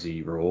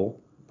crazy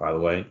rule, by the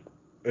way.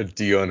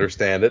 Do you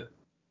understand it?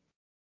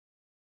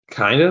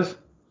 Kind of.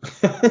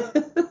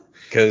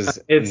 Because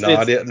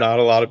not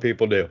a lot of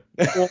people do.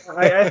 Well,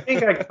 I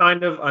think I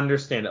kind of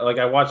understand it. Like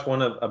I watched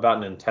one about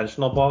an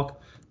intentional balk.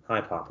 Hi,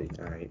 Poppy.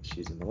 All right,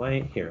 she's in the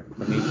way. Here,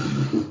 let me.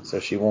 So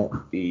she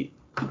won't be.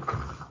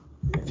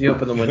 If you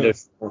open the window,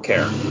 she won't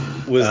care.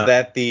 Was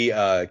that the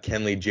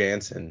Kenley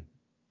Jansen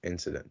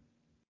incident?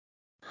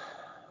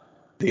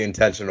 The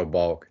intentional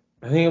balk.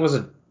 I think it was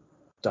a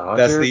Dodger.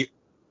 That's the.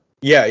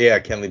 Yeah,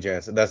 Kenley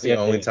Jansen. That's the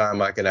only time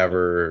I can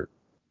ever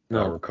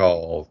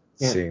recall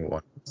seeing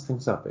one.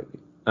 Things up, baby.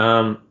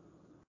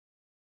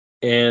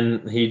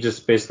 And he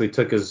just basically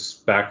took his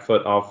back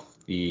foot off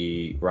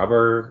the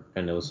rubber,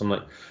 and it was something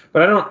like.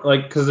 But I don't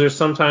like because there's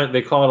sometimes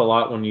they call it a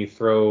lot when you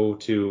throw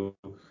to.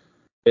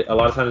 A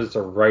lot of times it's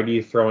a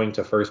righty throwing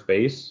to first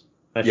base.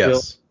 I feel.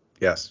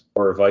 Yes.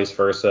 Or vice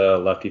versa,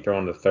 lefty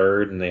throwing to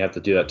third, and they have to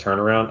do that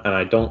turnaround. And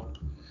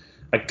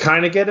I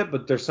kind of get it,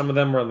 but there's some of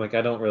them where I'm like,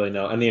 I don't really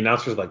know. And the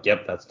announcer's like,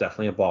 yep, that's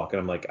definitely a balk. And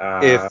I'm like,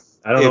 I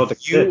don't know what to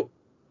do.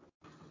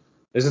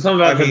 Is it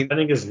something about him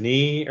bending his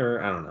knee,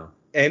 or I don't know.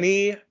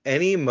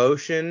 Any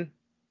motion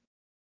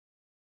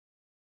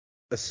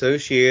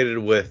associated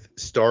with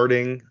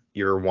starting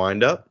your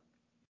windup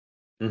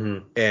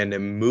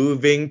and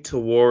moving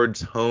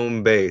towards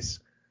home base.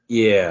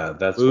 Yeah,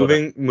 that's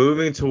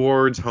moving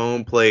towards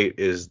home plate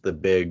is the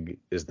big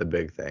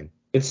thing.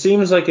 It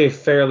seems like a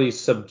fairly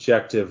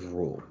subjective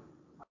rule.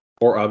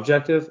 Or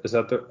objective? Is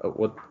that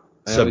what?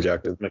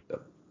 Subjective.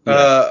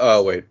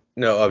 Yeah. Wait.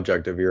 No,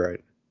 objective. You're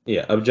right.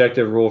 Yeah,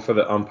 objective rule for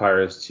the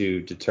umpires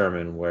to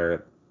determine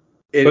where.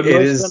 But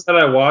most of them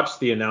that I watched,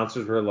 the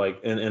announcers were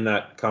like, in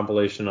that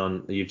compilation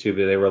on YouTube,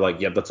 they were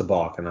like, "Yep, that's a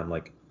balk," and I'm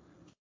like,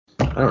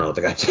 I don't know what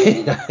the guy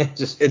did.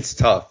 It's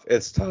tough.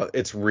 It's tough.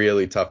 It's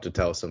really tough to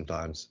tell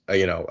sometimes.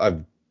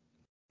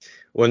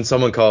 When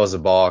someone calls a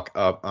balk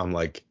up, I'm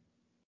like,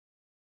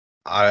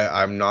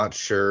 I'm not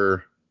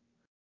sure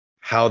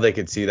how they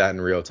could see that in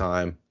real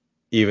time,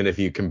 even if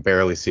you can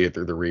barely see it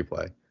through the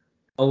replay.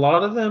 A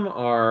lot of them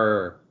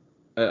I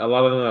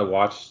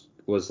watched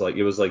was like,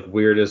 it was like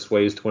weirdest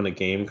ways to win a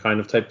game kind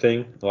of type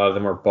thing. A lot of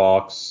them are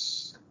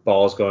balls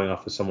going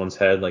off of someone's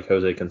head, like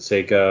Jose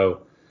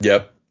Canseco.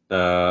 Yep.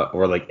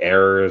 Or like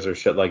errors or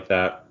shit like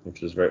that,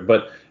 which is very.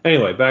 But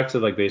anyway, back to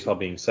like baseball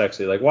being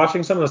sexy. Like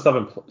watching some of the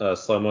stuff in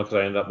slow mo, because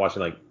I ended up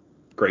watching like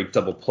great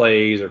double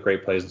plays or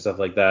great plays and stuff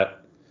like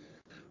that.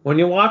 When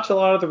you watch a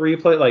lot of the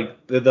replay,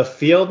 like the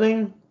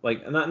fielding,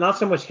 like not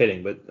so much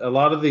hitting, but a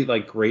lot of the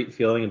like great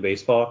fielding in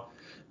baseball,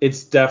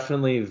 it's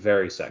definitely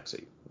very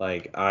sexy.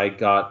 Like I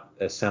got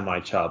a semi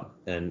chub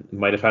and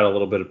might have had a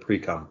little bit of pre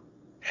cum.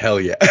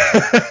 Hell yeah.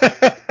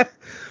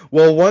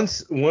 Well,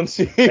 once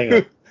Hang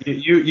on.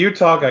 You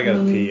talk. I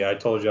gotta pee. I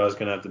told you I was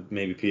gonna have to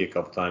maybe pee a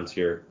couple times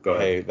here. Go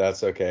ahead. Hey,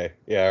 that's okay.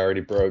 Yeah, I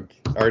already broke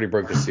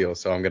the seal,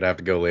 so I'm gonna have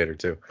to go later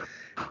too.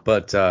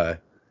 But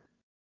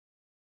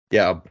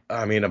yeah,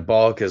 I mean, a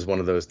balk is one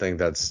of those things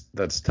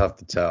that's tough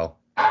to tell.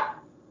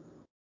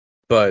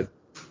 But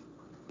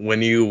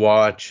when you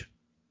watch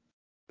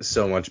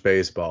so much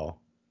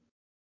baseball,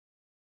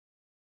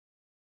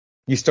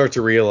 you start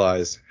to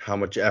realize how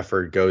much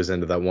effort goes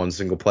into that one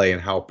single play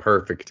and how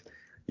perfect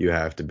you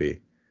have to be.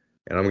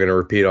 And I'm gonna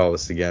repeat all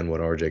this again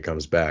when RJ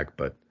comes back,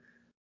 but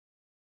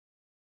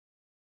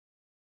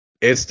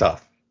it's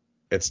tough.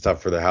 It's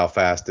tough for how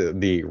fast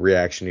the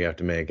reaction you have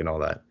to make and all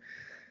that.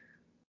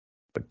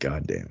 But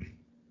goddamn,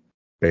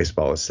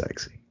 baseball is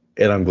sexy.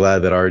 And I'm glad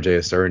that RJ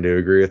is starting to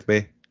agree with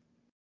me.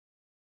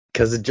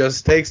 Because it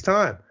just takes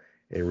time.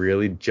 It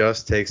really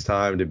just takes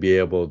time to be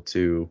able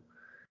to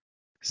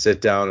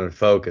sit down and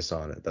focus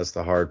on it. That's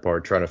the hard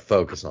part, trying to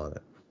focus on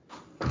it.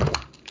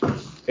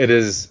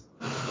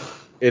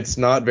 It's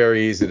not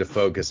very easy to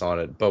focus on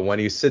it. But when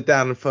you sit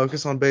down and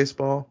focus on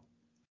baseball,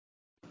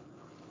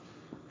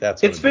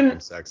 that's when it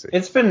becomes sexy.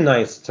 It's been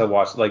nice to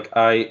watch. Like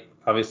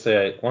once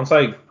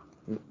I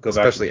go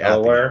Especially back to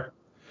Delaware.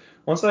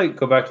 Once I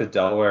go back to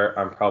Delaware,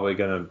 I'm probably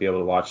gonna be able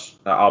to watch.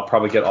 I'll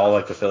probably get all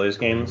like the Phillies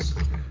games,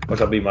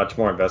 which I'll be much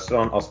more invested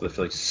on. Also, the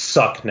Phillies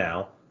suck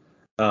now.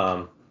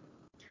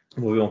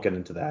 We won't get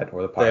into that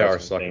or the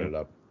Pirates. They are sucking it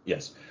up.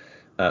 Yes.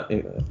 But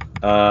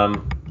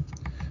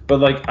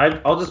like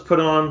I'll just put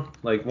on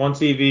like one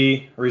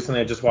TV.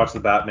 Recently, I just watched the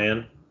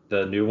Batman,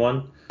 the new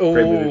one.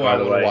 Great movie, by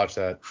the way. I want to watch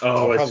that.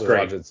 Oh, it's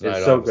great. It's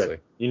so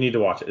good. You need to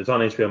watch it. It's on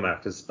HBO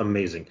Max. It's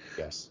amazing.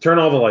 Yes. Turn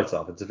all the lights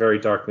off. It's a very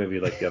dark movie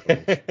like the other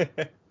one.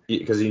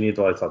 Because you need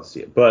the lights off to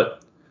see it.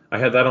 But I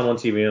had that on one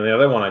TV, and the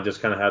other one I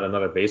just kind of had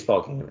another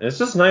baseball game. And it's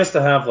just nice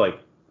to have like.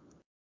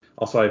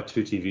 Also, I have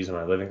two TVs in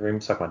my living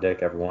room. Suck my dick,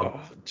 everyone. Oh,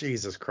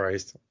 Jesus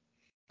Christ.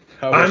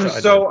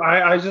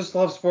 I just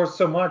love sports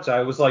so much.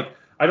 I was like,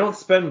 I don't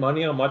spend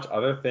money on much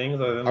other things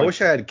other than. I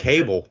wish I had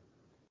cable.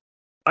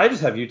 I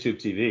just have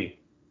YouTube TV.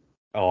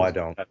 Oh, I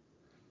don't.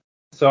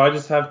 So I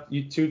just have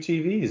two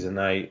TVs,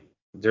 and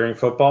during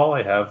football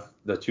I have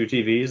the two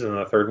TVs, and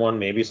the third one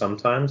maybe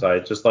sometimes. I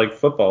just like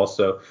football,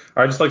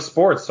 I just like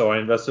sports, so I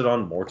invested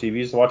on more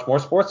TVs to watch more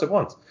sports at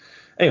once.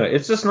 Anyway,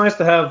 it's just nice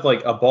to have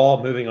like a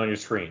ball moving on your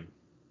screen,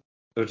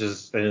 and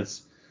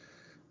it's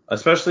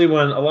especially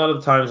when a lot of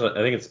the times I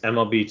think it's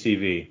MLB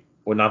TV,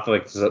 well not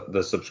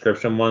the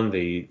subscription one,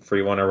 the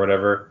free one or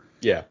whatever.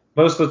 Yeah.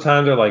 Most of the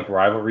time they're like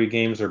rivalry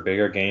games or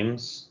bigger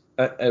games,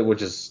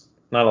 which is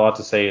not a lot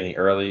to say in the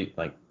early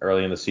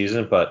in the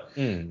season, but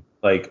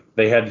like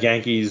they had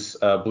Yankees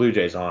Blue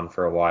Jays on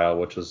for a while,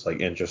 which was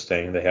like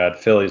interesting. They had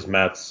Phillies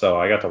Mets, so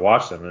I got to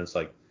watch them, and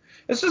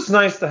it's just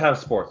nice to have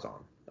sports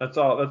on. That's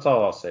all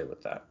I'll say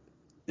with that.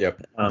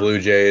 Yep. Blue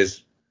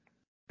Jays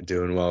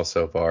doing well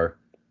so far.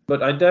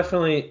 But I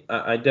definitely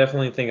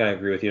think I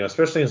agree with you,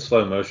 especially in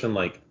slow motion,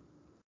 like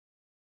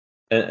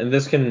and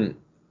this can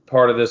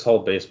part of this whole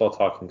baseball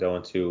talk can go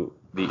into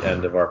the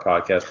end of our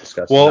podcast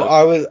discussion.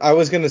 Well, I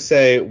was gonna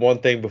say one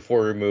thing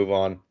before we move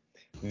on.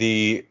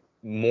 The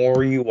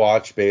more you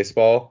watch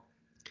baseball,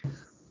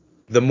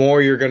 the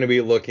more you're gonna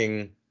be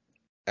looking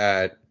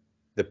at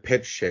the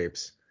pitch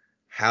shapes,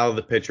 how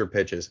the pitcher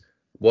pitches,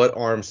 what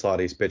arm slot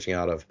he's pitching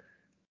out of,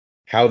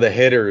 how the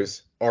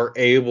hitters are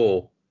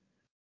able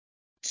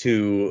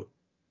to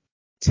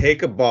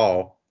take a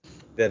ball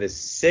that is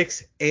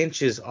 6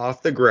 inches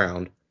off the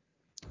ground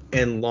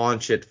and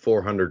launch it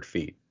 400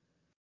 feet.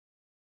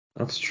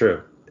 That's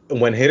true.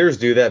 When hitters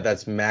do that,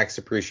 that's max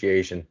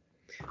appreciation.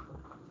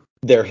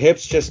 Their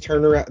hips just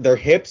turn around. Their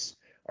hips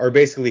are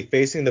basically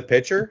facing the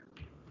pitcher,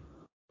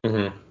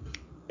 and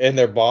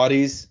their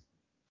bodies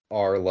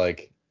are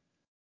like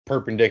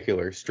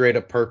perpendicular, straight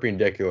up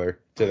perpendicular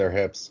to their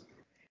hips.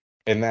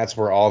 And that's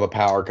where all the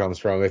power comes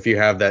from. If you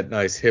have that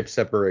nice hip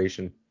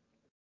separation,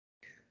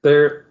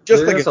 there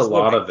is a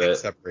lot of it.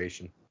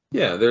 Separation.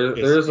 Yeah,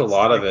 there is a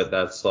lot of it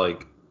that's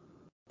like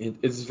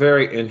it's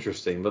very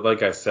interesting. But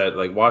like I said,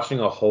 like watching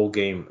a whole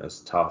game is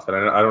tough, and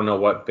I don't know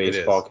what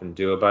baseball can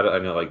do about it. I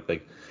know like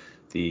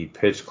the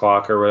pitch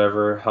clock or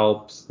whatever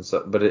helps. And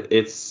so, but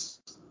it's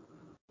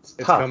It's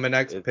tough. coming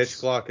next. Pitch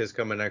clock is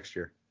coming next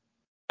year.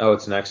 Oh,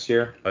 it's next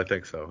year. I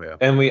think so. Yeah.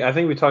 And I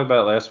think we talked about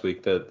it last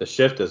week. The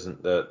shift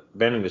isn't the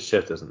banning the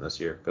shift isn't this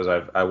year because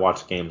I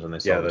watched games and they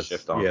saw the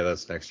shift on. Yeah,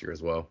 that's next year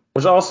as well.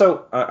 Which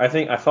also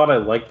I thought I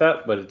liked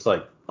that, but it's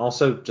like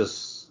also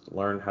just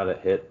learn how to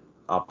hit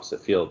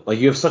opposite field. Like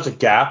you have such a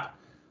gap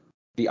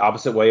the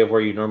opposite way of where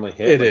you normally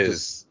hit. It like, is.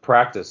 Just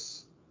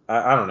practice.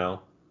 I don't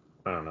know.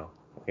 I don't know.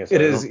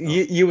 It is.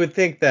 You would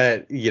think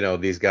that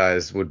these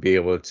guys would be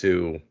able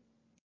to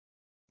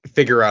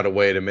figure out a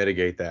way to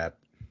mitigate that.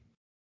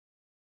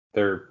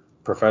 They're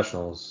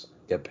professionals,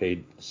 get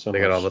paid so They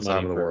much got all the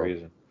time money in the for a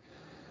world.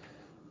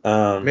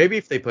 reason. Maybe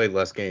if they played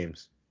less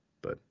games,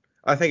 but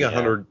I think Yeah.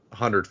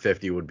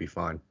 150 would be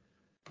fine.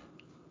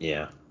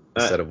 Yeah.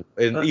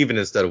 Even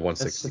instead of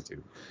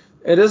 162.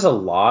 It is a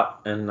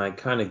lot, and I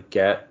kind of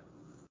get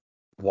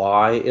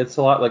why it's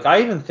a lot. Like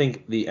I even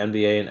think the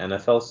NBA and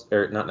NFL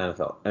or not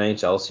NFL,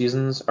 NHL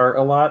seasons are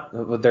a lot,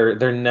 but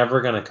they're never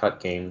gonna cut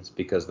games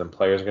because then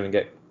players are gonna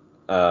get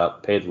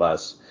paid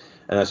less,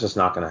 and that's just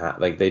not gonna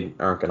happen. Like they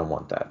aren't gonna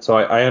want that. So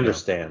I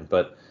understand,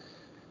 but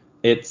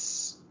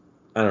it's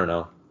I don't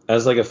know.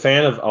 As like a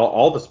fan of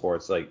all the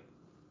sports, like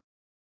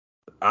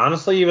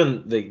honestly,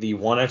 even the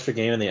one extra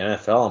game in the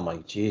NFL, I'm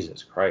like,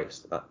 Jesus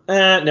Christ.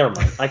 Never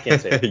mind. I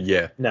can't say that.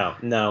 Yeah. No.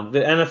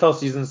 The NFL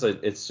season's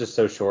it's just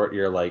so short.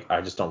 You're like,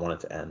 I just don't want it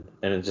to end.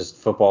 And it just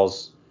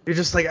football's. You're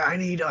just like, I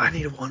need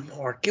one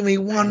more. Give me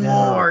one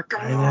more.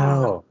 Come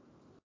on.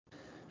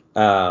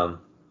 I know.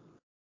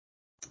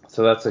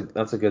 So that's a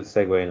good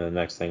segue into the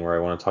next thing where I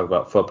want to talk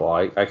about football.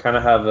 I kind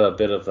of have a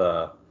bit of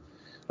a,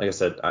 like I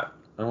said, I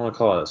don't want to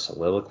call it a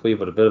soliloquy,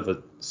 but a bit of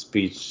a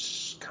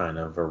speech kind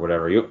of or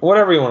whatever you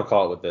want to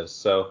call it with this.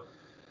 So.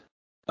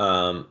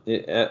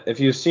 If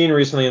you've seen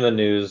recently in the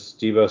news,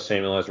 Deebo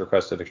Samuel has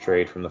requested a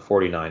trade from the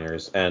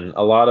 49ers, and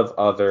a lot of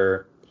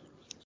other.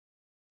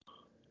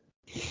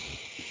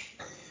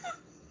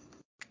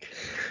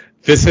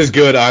 This is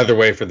good either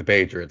way for the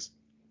Patriots.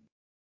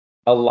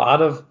 A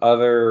lot of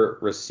other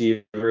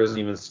receivers,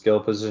 even skill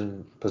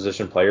position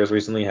players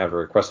recently have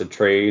requested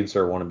trades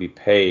or want to be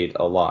paid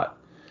a lot.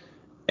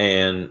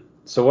 And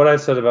so what I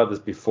said about this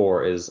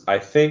before is I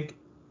think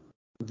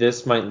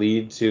this might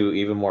lead to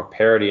even more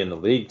parity in the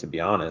league, to be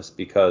honest,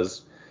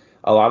 because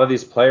a lot of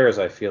these players,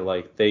 I feel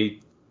like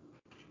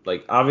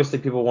obviously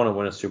people want to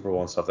win a Super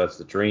Bowl and stuff. That's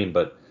the dream.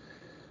 But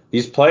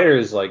these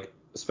players, like,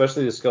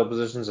 especially the skill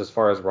positions as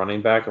far as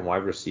running back and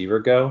wide receiver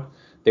go,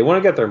 they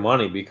want to get their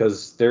money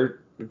because their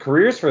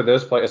careers for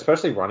those players,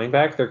 especially running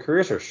back, their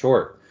careers are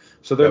short.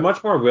 So they're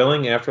much more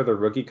willing after their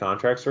rookie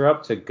contracts are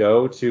up to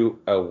go to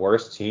a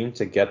worse team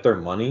to get their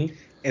money.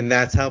 And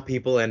that's how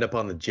people end up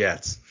on the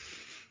Jets.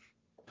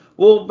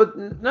 Well, but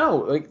no,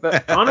 like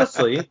that,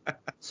 honestly.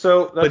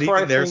 So that's but why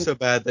even they're so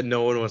bad that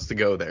no one wants to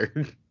go there.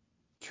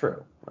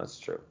 True, that's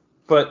true.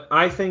 But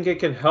I think it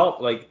can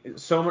help. Like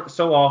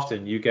so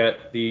often, you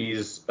get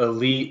these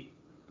elite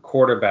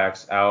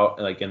quarterbacks out,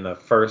 like in the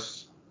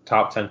first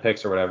top 10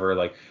 picks or whatever,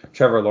 like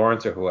Trevor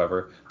Lawrence or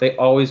whoever. They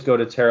always go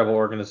to terrible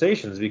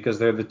organizations because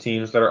they're the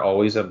teams that are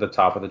always at the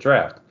top of the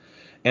draft.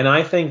 And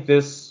I think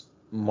this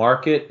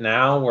market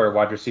now, where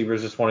wide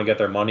receivers just want to get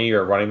their money,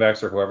 or running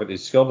backs or whoever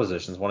these skill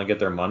positions want to get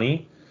their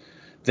money,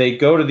 they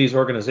go to these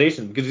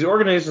organizations because these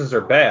organizations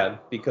are bad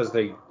because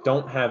they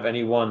don't have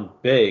anyone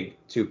big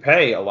to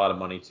pay a lot of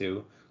money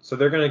to. So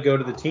they're going to go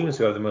to the teams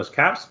who have the most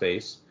cap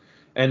space.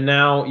 And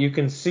now you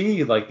can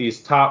see like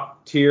these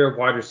top tier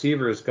wide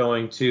receivers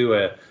going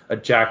to a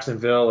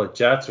Jacksonville or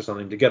Jets or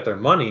something to get their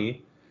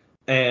money.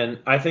 And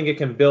I think it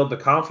can build the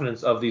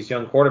confidence of these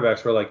young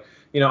quarterbacks where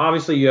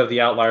obviously you have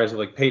the outliers of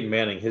like Peyton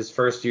Manning. His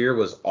first year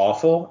was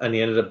awful and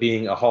he ended up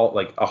being a Hall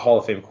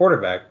of Fame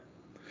quarterback.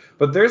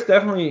 But there's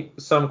definitely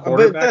some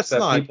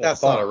quarterbacks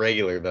that's not a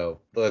regular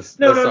though.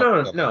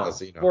 No.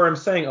 Where I'm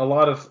saying a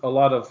lot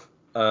of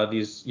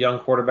these young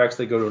quarterbacks,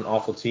 they go to an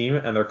awful team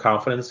and their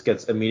confidence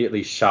gets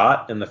immediately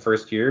shot in the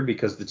first year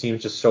because the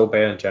team's just so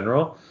bad in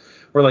general.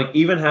 Where like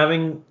even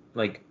having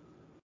like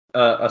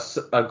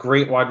a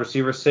great wide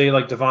receiver, say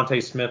like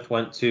Devontae Smith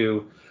went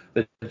to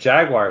the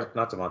Jaguars,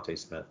 not Devontae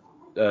Smith.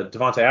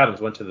 Devontae Adams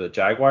went to the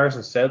Jaguars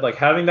instead. Like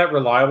having that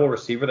reliable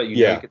receiver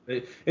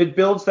that it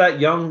builds that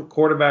young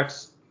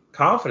quarterback's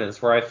confidence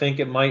where I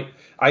think it might.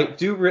 I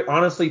do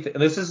honestly.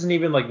 This isn't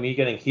even like me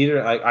getting heated.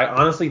 I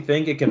honestly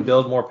think it can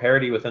build more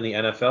parity within the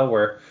NFL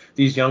where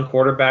these young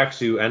quarterbacks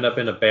who end up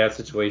in a bad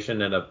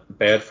situation and a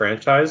bad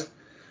franchise,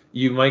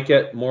 you might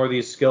get more of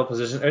these skill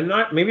positions, and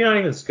maybe not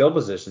even skill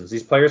positions.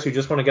 These players who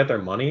just want to get their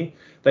money,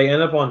 they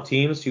end up on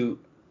teams who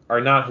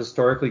are not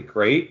historically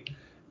great.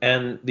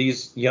 And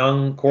these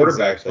young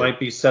quarterbacks might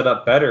be set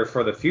up better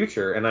for the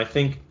future. And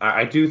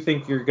I do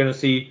think you're going to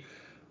see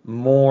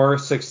more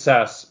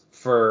success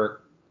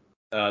for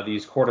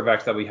these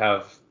quarterbacks that we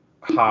have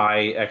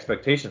high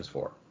expectations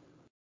for.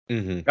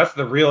 Mm-hmm. That's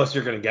the realest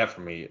you're going to get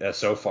from me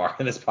so far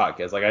in this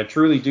podcast. Like I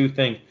truly do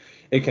think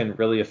it can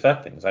really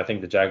affect things. I think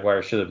the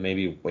Jaguars should have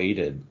maybe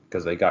waited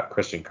because they got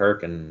Christian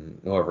Kirk and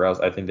whoever else.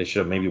 I think they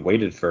should have maybe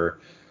waited for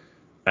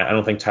I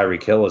don't think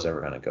Tyreek Hill is ever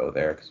going to go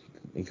there because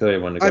he clearly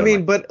wanted to go I to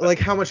mean, Miami. but like,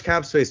 how much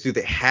cap space do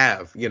they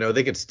have?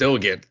 They could still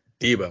get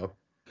Debo,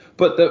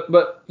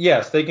 But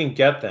yes, they can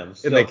get them and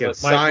they still. can But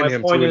sign my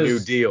him point to a new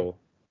is, deal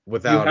you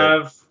without it,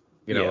 have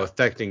yeah.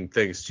 affecting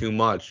things too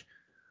much.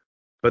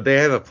 But they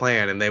have a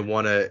plan, and they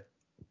want to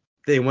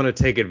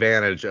take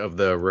advantage of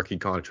the rookie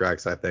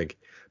contracts, I think,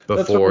 That's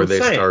what before I'm they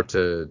saying. start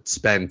to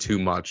spend too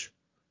much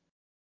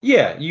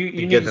Yeah, and you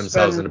need get to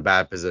themselves in a spend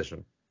bad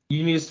position.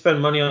 you need to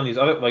spend money on these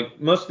other like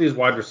most of these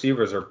wide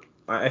receivers are.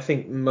 I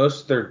think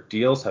most of their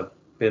deals have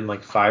been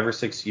like 5 or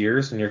 6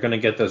 years, and you're going to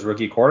get those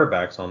rookie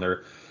quarterbacks on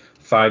their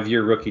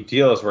 5-year rookie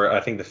deals where I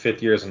think the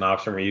fifth year is an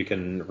option where you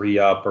can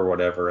re-up or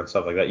whatever and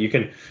stuff like that. You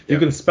Yeah.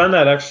 can spend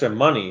that extra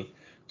money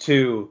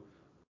to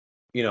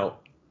you know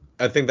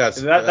I think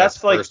that's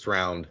that's like first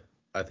round.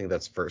 I think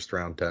that's first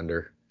round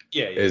tender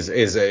yeah. is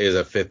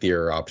a fifth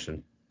year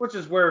option. Which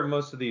is where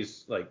most of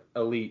these like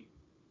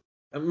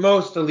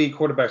most elite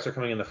quarterbacks are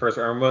coming in the first,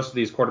 or most of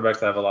these quarterbacks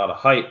that have a lot of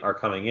height are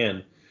coming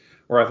in.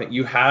 Where I think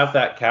you have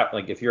that cap,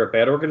 like if you're a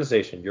bad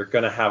organization, you're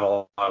going to have a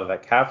lot of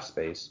that cap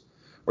space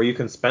where you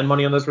can spend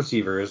money on those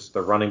receivers,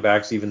 the running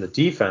backs, even the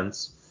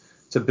defense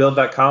to build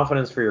that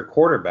confidence for your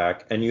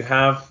quarterback. And you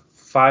have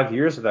 5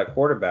 years of that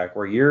quarterback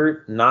where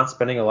you're not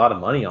spending a lot of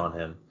money on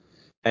him,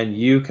 and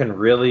you can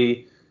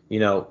really,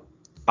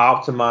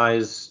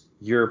 optimize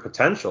your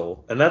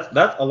potential. And that's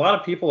a lot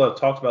of people have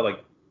talked about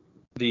like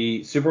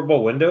the Super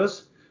Bowl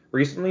windows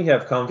recently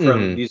have come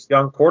from Hmm. these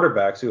young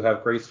quarterbacks who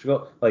have great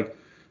skill. Like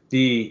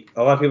a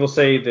lot of people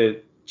say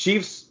the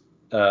Chiefs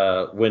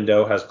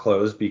window has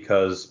closed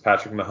because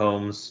Patrick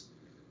Mahomes,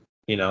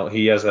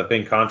 he has that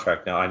big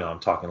contract now. I know I'm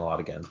talking a lot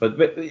again,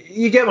 but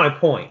you get my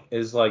point.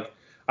 Is like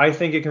I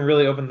think it can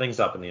really open things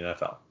up in the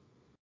NFL.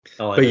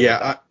 I'll end But it with yeah,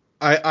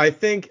 that. I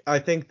think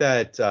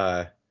that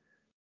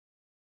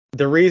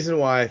the reason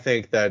why I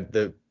think that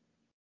the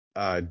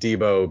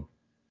Debo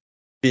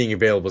being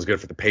available is good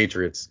for the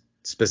Patriots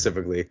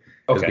specifically is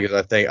Okay.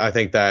 because I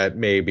think that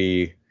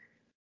maybe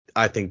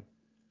I think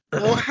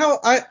well how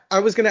I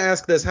was gonna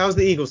ask this, how's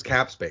the Eagles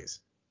cap space?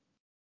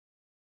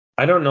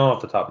 I don't know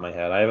off the top of my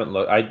head. I haven't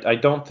looked. I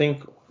don't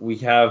think we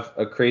have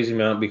a crazy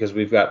amount because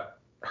we've got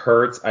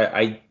Hurts.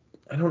 I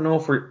don't know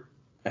if we're.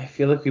 I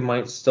feel like we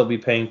might still be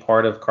paying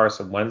part of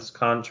Carson Wentz's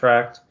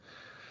contract.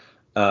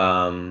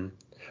 Um,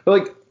 but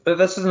like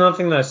this is another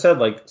thing that I said.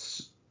 Like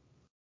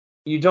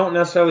you don't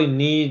necessarily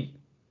need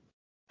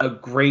a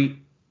great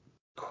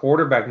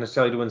quarterback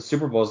necessarily to win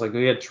Super Bowls. Like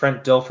we had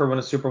Trent Dilfer win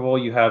a Super Bowl.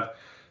 You have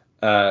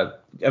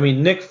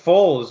Nick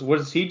Foles, what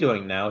is he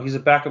doing now? He's a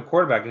backup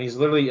quarterback, and he's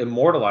literally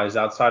immortalized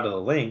outside of the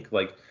link.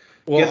 Like,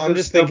 Well, get I'm those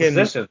just skill thinking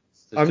positions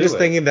to I'm do just it.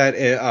 thinking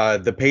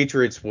that the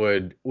Patriots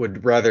would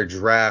rather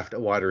draft a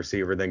wide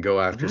receiver than go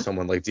after Hmm.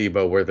 someone like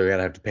Debo, where they're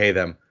gonna have to pay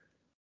them,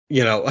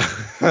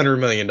 $100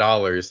 million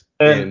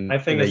And I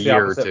in think a it's the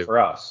year or opposite two. for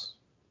us.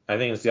 I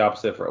think it's the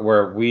opposite for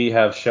where we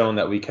have shown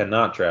that we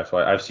cannot draft.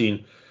 I've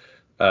seen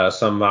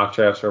some mock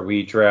drafts where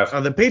we draft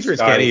The this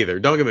Patriots can't guy, either.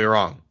 Don't get me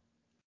wrong.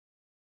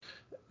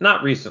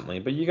 not recently,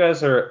 but you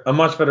guys are a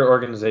much better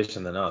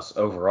organization than us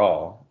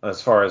overall,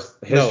 as far as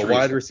No, history is wide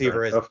concerned.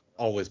 receiver has So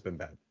always been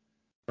bad.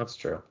 that's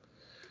true.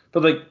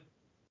 But like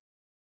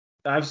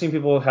I've seen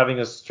people having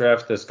us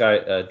draft this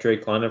guy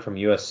Drake London from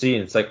USC,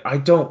 and it's like I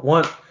don't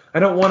want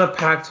a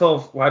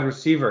Pac-12 wide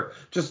receiver.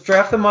 Just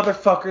draft the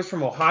motherfuckers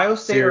from Ohio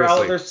State or Alabama.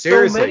 Seriously, There's so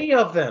seriously. many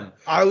of them.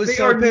 I was They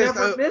so are pissed.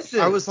 never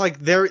I was misses. like,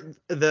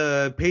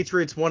 the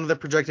Patriots, one of the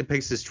projected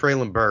picks is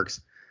Traylon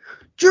Burks.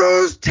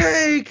 Just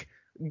take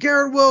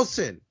Garrett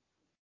Wilson.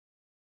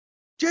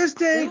 Just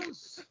take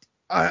Yes.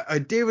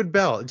 David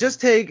Bell.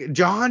 Just take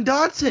John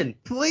Dotson,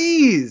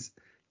 please.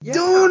 Do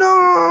Yeah.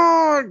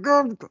 not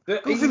go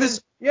for Even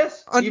this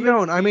yes. Even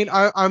unknown. I mean,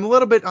 the I'm a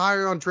little bit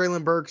higher on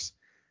Traylon Burks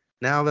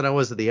now than I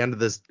was at the end of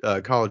this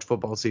college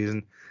football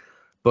season.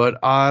 But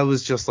I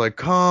was just like,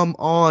 come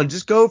on,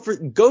 just go for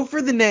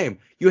the name.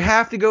 You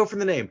have to go for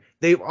the name.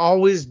 They've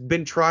always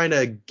been trying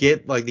to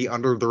get like the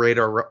under the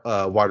radar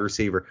wide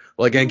receiver,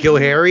 like who N'Keal wouldn't do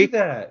Harry.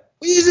 that?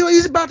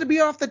 He's about to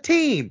be off the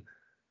team.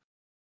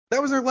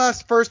 That was their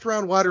last first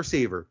round wide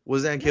receiver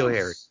was N'Keal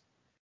Harry. Yes.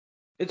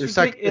 It's Their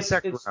second the ridiculous.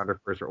 second It's round or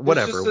first round,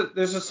 there's just whatever.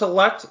 there's a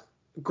select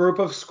group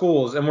of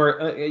schools, and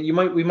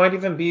we might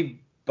even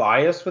be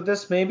biased with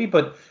this maybe,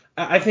 but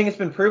I think it's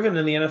been proven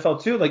in the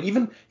NFL too. Like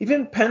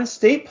even Penn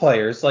State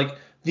players, like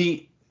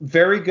the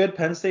very good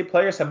Penn State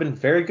players have been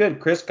very good.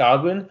 Chris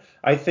Godwin,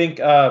 I think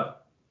I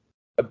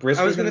was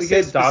Briscoe's going gonna to be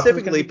say good. Dotson's going to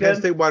specifically be Penn good.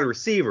 State wide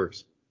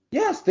receivers.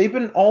 Yes, they've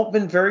been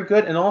very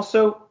good, and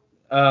also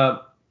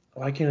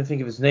why can't I think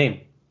of his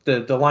name?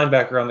 The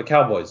linebacker on the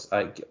Cowboys.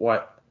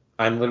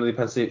 I'm literally a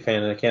Penn State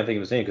fan, and I can't think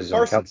of his name because he's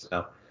on the Cowboys Parsons.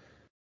 now.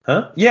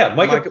 Huh? Yeah,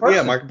 Micah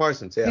Parsons. Michael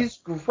Parsons, yeah. He's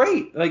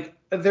great. Like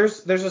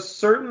there's a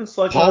certain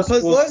selection Paul of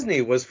schools.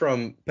 Posluszny was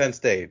from Penn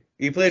State.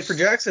 He played for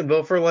There's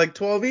Jacksonville for like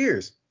 12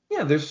 years.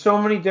 yeah, there's so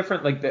many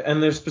different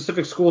and there's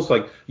specific schools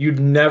like you'd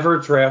never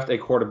draft a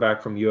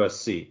quarterback from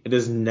USC. It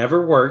has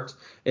never worked.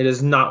 It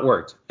has not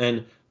worked.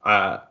 And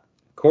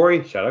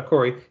Corey, shout out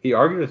Corey, he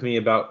argued with me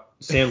about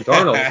Sam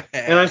Darnold.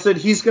 And I said,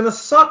 he's going to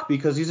suck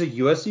because he's a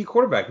USC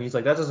quarterback. And he's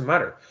like, that doesn't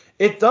matter.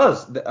 It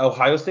does. The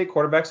Ohio State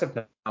quarterbacks have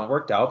not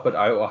worked out, but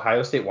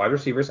Ohio State wide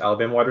receivers,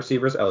 Alabama wide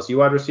receivers, LSU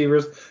wide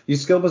receivers,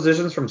 these skill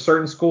positions from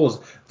certain schools,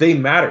 they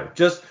matter.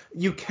 Just,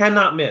 you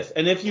cannot miss.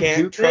 And if you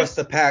Can't do trust miss,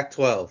 the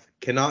Pac-12.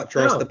 Cannot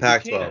trust the no, you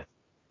Pac-12. can't.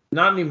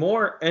 Not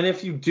anymore. And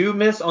if you do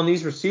miss on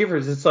these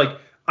receivers, it's like,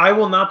 I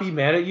will not be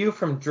mad at you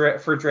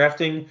for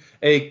drafting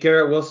a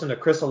Garrett Wilson, a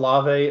Chris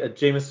Olave, a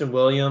Jameson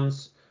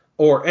Williams,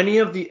 or any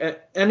of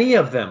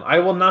them. I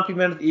will not be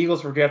mad at the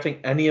Eagles for drafting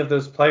any of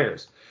those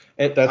players.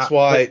 That's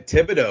why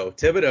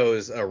Thibodeau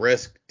is a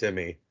risk to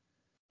me.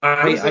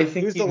 I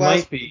think he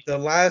might be. The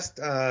last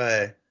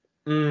Penei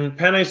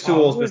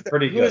Sewell's been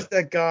pretty good. Who was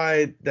that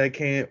guy that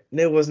came?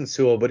 It wasn't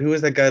Sewell, but who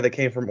was that guy that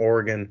came from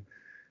Oregon?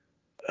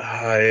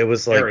 It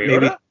was like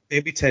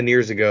maybe 10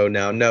 years ago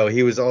now. No,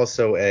 he was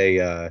also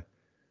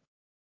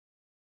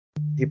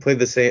he played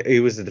the same. He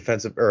was a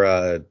defensive or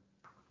a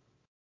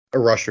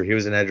rusher. He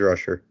was an edge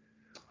rusher.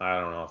 I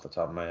don't know off the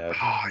top of my head.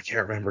 Oh, I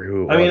can't remember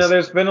who it was. I mean,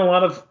 there's been a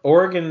lot of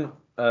Oregon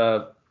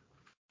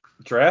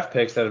draft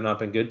picks that have not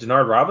been good.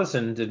 Denard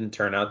Robinson didn't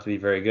turn out to be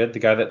very good. The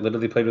guy that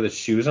literally played with his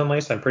shoes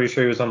unlaced. I'm pretty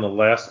sure he was on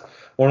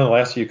one of the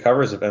last few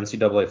covers of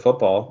NCAA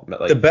football.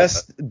 Like,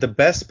 the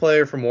best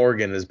player from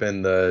Oregon has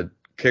been the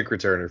kick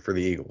returner for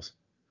the Eagles,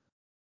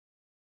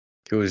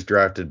 who was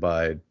drafted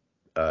by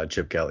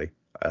Chip Kelly.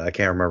 I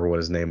can't remember what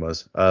his name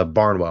was.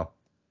 Barnwell.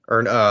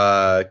 Or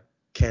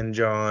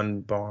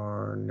Kenyon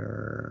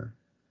Barner.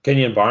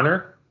 Kenyon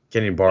Barner?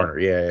 Kenyon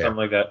Barner, yeah. Something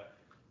like that.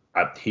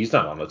 He's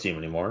not on the team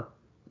anymore.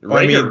 Well,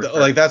 I mean,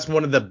 like, that's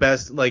one of the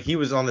best. Like, he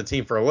was on the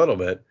team for a little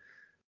bit.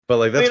 But,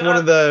 like, that's one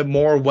of the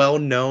more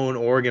well-known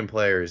Oregon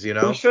players, you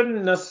know? We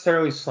shouldn't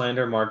necessarily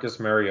slander Marcus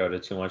Mariota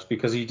too much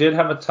because he did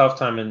have a tough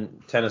time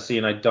in Tennessee,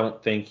 and I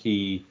don't think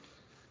he...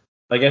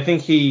 Like, I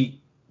think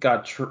he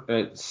got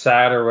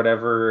sad or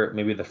whatever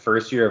maybe the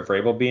first year of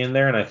Vrabel being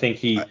there, and I think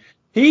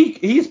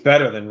he's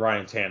better than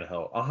Ryan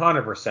Tannehill,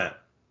 100%.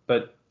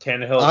 But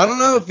Tannehill... I don't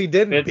know if he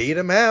didn't beat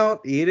him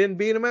out. He didn't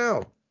beat him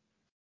out.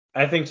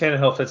 I think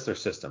Tannehill fits their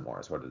system more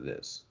is what it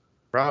is.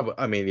 Probably.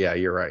 I mean, yeah,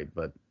 you're right,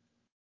 but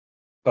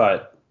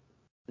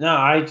no,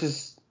 I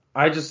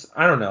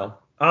don't know.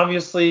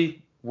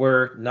 Obviously,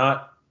 we're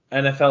not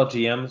NFL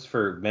GMs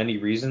for many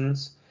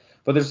reasons,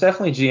 but there's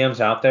definitely GMs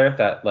out there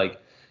that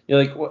like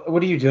you're like,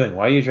 what are you doing?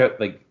 Why are you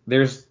like?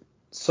 There's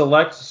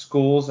select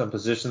schools and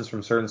positions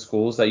from certain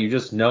schools that you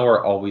just know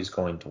are always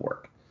going to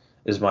work.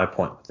 Is my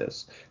point with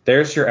this.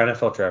 There's your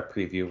NFL draft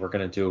preview. We're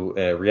gonna do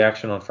a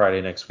reaction on Friday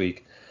next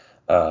week.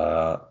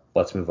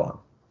 Let's move on.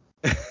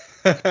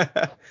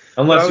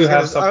 Unless you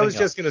have something. I was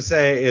just gonna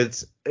say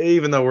it's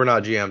even though we're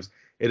not GMs,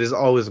 it is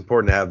always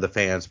important to have the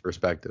fans'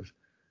 perspective.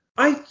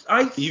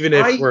 Even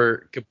if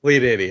we're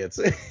complete idiots.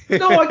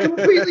 No, I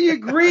completely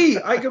agree.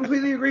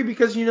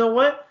 Because you know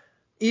what?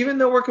 Even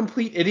though we're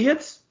complete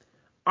idiots,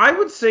 I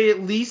would say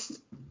at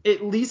least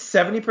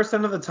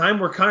 70% of the time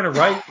we're kind of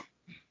right.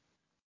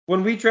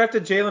 When we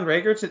drafted Jalen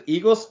Reagor to the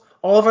Eagles,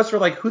 all of us were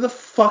like, who the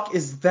fuck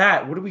is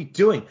that? What are we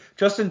doing?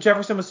 Justin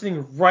Jefferson was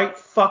sitting right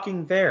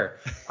fucking there.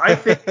 I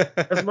think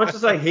as much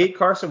as I hate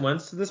Carson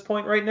Wentz to this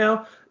point right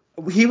now,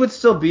 he would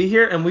still be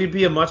here and we'd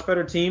be a much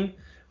better team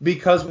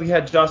because we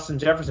had Justin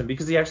Jefferson,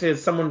 because he actually had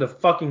someone to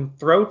fucking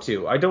throw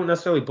to. I don't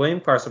necessarily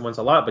blame Carson Wentz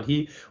a lot, but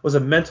he was a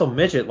mental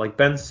midget like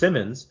Ben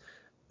Simmons.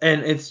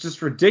 And it's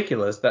just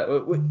ridiculous that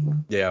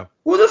yeah.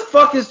 Who the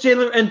fuck is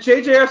Jalen? And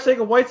J.J.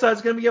 Arcega-Whiteside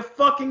is going to be a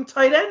fucking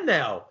tight end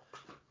now.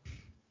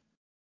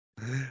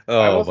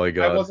 Oh my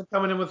god! I wasn't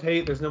coming in with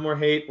hate. There's no more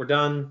hate. We're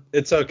done.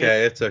 It's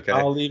okay.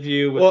 I'll leave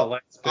you with the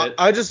last bit.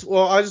 I just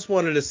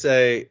wanted to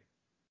say,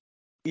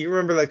 you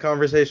remember that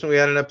conversation we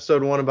had in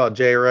episode 1 about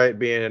Jay Wright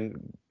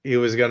he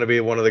was going to be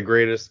one of the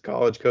greatest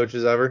college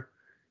coaches ever?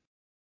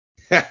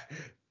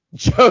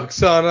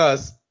 Joke's on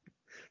us.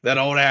 That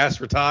old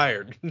ass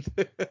retired.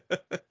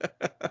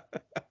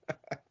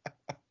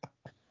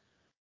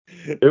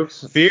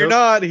 Fear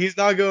not, he's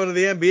not going to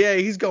the NBA.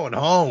 He's going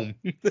home.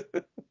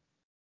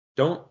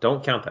 Don't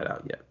count that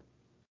out yet.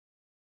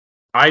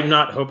 I'm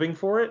not hoping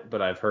for it,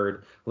 but I've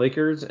heard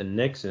Lakers and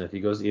Knicks, and if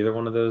he goes to either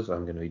one of those,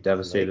 I'm going to be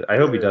devastated. I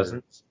hope he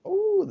doesn't.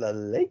 Oh, the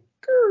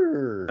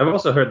Lakers. I've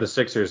also heard the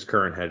Sixers'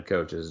 current head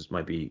coach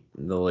might be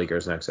the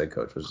Lakers' next head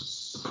coach.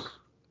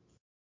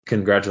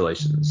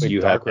 Congratulations. Wait,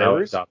 you have now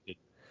adopted.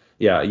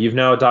 Yeah, you've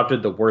now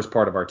adopted the worst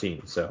part of our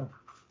team. So.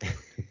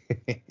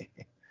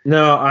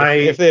 No,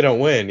 if they don't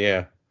win,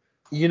 yeah.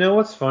 You know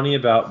what's funny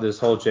about this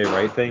whole Jay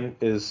Wright thing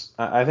is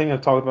I think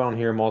I've talked about on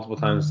here multiple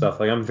times and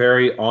stuff. Like, I'm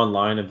very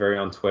online and very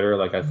on Twitter.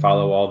 Like, I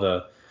follow all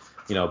the,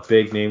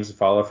 big names to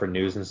follow for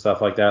news and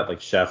stuff like that, like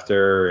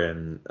Schefter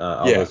and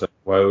all those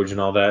Woj and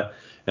all that.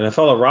 And I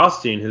follow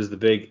Rothstein, who's the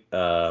big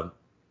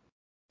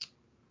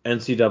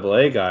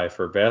NCAA guy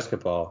for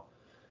basketball.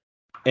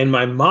 And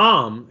my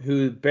mom,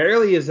 who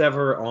barely is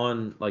ever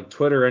on like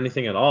Twitter or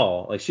anything at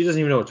all, like she doesn't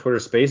even know what Twitter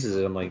Spaces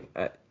is. I'm like,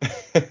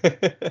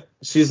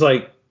 she's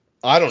like,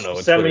 I don't know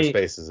what Twitter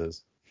Spaces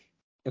is.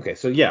 Okay,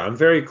 so yeah, I'm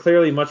very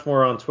clearly much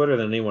more on Twitter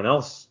than anyone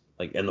else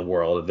like in the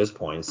world at this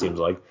point, it seems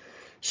like.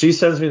 she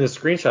sends me the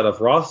screenshot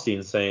of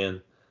Rothstein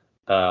saying,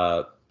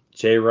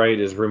 Jay Wright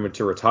is rumored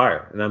to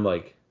retire. And I'm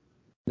like,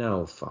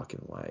 no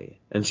fucking way.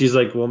 And she's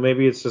like, well,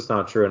 maybe it's just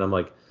not true. And I'm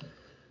like,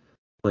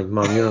 Mom,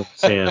 you don't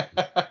understand.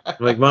 I'm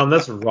like, Mom,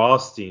 that's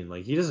Rothstein.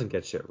 Like, he doesn't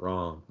get shit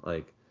wrong.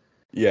 Like,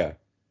 Yeah.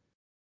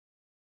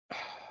 like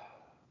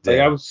I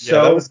Damn. was Yeah,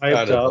 that so was kind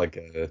hyped of up. like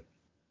a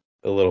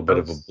little I bit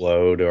of a was,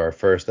 blow to our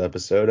first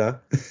episode, huh?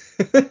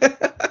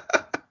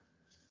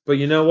 but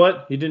you know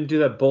what? He didn't do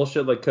that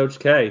bullshit like Coach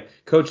K.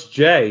 Coach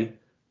J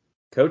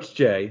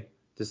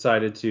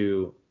decided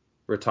to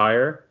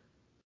retire,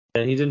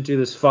 and he didn't do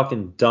this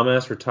fucking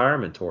dumbass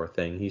retirement tour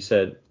thing. He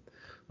said,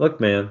 look,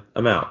 man,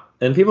 I'm out.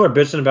 And people are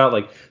bitching about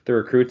like the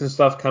recruits and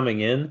stuff coming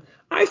in.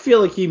 I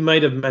feel like he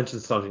might have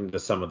mentioned something to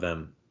some of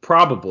them,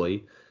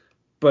 probably,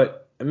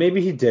 but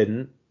maybe he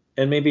didn't.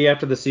 And maybe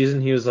after the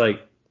season, he was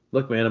like,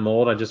 look, man, I'm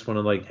old. I just want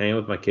to like hang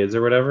with my kids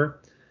or whatever.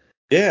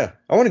 Yeah,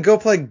 I want to go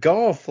play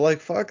golf.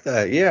 Like, fuck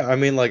that. Yeah, I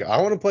mean, like, I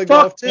want to play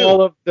Fuck golf too.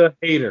 all of the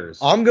haters.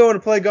 I'm going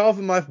to play golf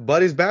at my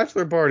buddy's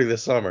bachelor party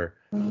this summer.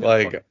 Yeah,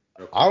 Like,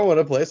 I want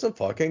to play some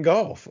fucking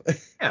golf.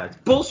 it's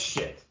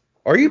bullshit.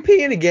 Are you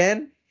peeing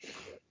again?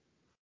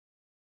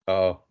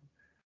 Oh,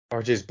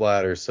 RJ's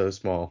bladder is so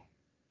small.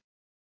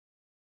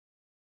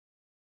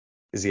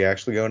 Is he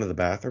actually going to the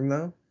bathroom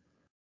though?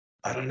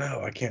 I don't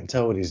know. I can't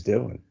tell what he's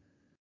doing.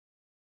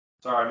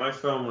 Sorry, my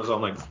phone was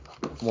on like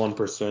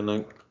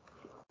 1%.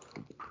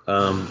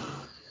 Um,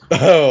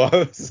 Oh,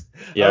 I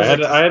yeah, was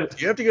like, I had, do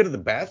you have to go to the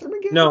bathroom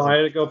again? no, I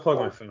had to go plug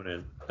my phone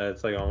in.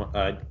 It's like,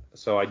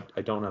 so I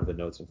don't have the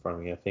notes in front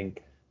of me. I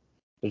think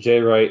the Jay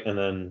Wright, and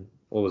then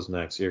what was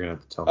next? You're gonna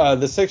have to tell me.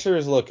 The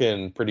Sixers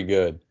looking pretty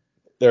good.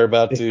 They're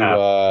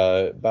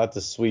Yeah, about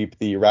to sweep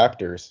the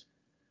Raptors.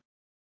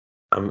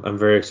 I'm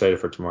very excited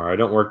for tomorrow. I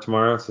don't work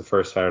tomorrow. It's the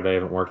first Saturday I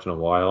haven't worked in a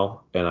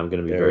while, and I'm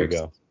gonna be There very we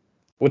excited. go.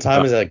 What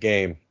time is that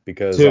game?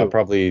 Because I'll Two.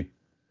 probably.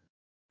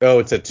 Oh,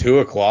 it's at 2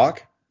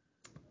 o'clock.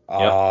 Yep.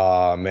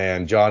 Ah,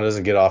 man, John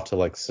doesn't get off till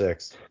like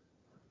 6.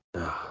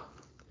 That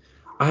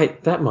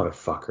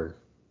motherfucker.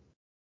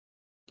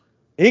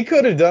 He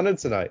could have done it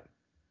tonight.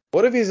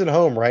 What if he's at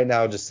home right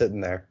now, just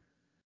sitting there?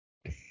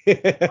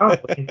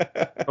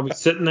 Probably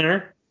sitting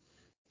there.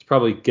 He's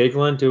probably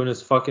giggling, doing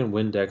his fucking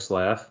Windex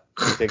laugh.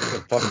 Take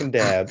some fucking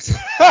dabs.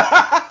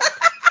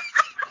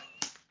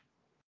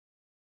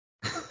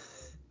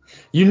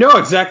 You know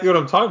exactly what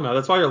I'm talking about.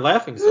 That's why you're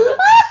laughing so hard.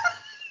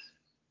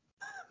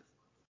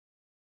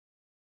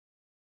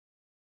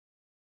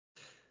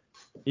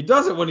 He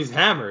does it when he's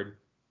hammered.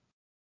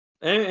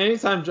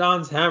 Anytime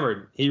John's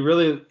hammered, you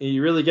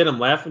really get him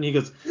laughing. He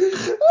goes,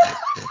 and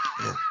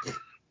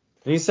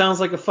he sounds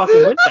like a fucking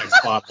Windex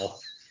bottle.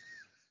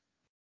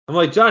 I'm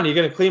like, John, you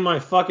gonna clean my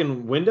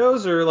fucking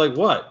windows or like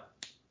what?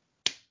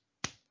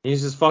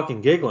 He's just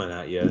fucking giggling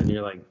at you, and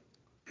you're like,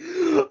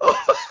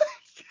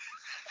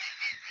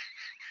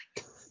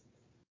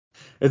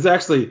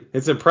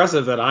 it's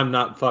impressive that I'm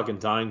not fucking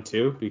dying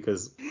too,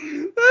 because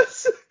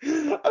That's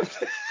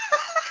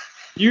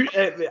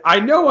I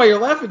know why you're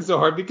laughing so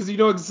hard, because you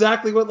know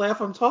exactly what laugh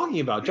I'm talking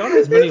about. John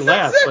has many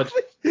laughs, but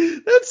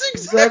that's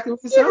exactly what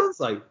it sounds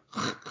like.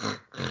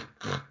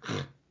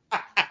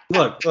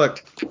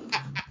 Look.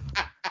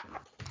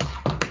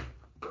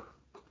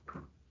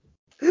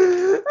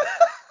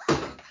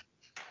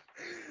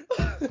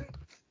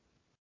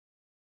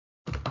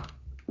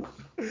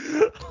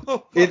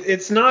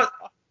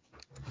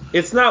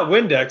 It's not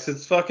Windex,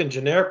 it's fucking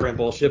generic brand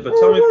bullshit, but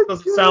tell me it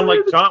doesn't sound like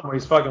John when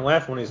he's fucking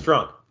laughing when he's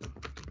drunk.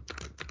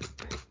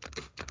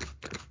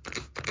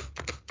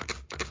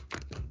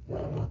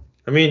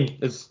 I mean,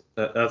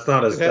 that's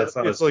not as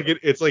It's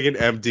like an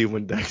empty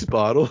Windex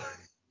bottle.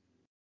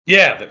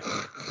 yeah.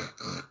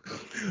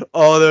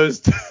 Oh, those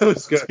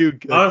Good. too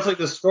good. Honestly,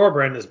 the store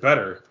brand is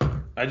better.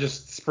 I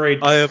just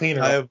sprayed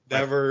cleaner. I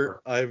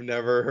have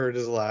never heard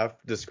his laugh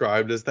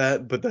described as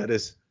that, but that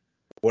is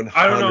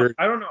I don't know. 100.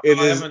 I don't know. It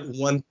I is haven't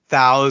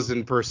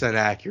 1000%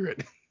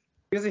 accurate.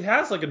 because he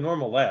has like a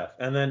normal laugh,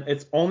 and then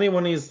it's only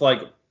when he's like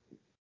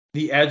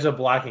the edge of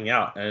blacking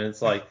out, and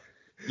it's like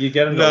you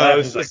get him to laugh.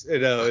 It's And just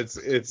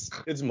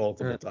no, it's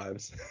multiple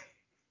times.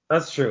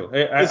 that's true.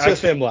 It's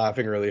just him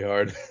laughing really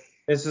hard.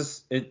 It's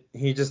just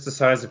he just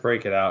decides to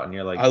break it out, and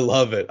you're like, I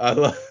love it. I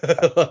love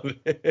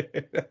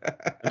it.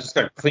 I just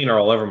got cleaner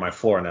all over my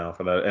floor now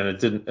for that, and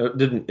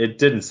it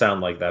didn't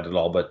sound like that at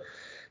all. But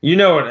you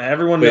know,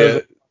 everyone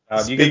knows.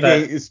 You get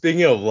that.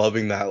 Speaking of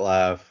loving that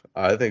laugh,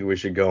 I think we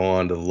should go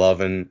on to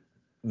loving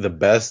the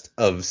best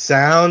of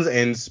sounds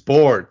in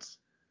sports.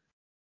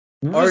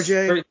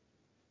 RJ,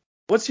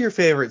 what's your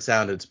favorite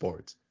sound in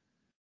sports?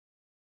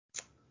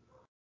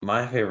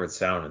 My favorite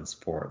sound in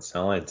sports.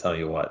 I'll only tell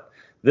you what.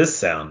 This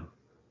sound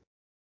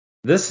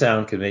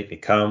could make me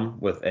come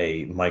with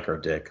a micro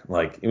dick.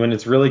 Like when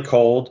it's really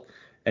cold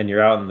and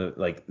you're out in the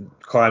like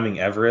climbing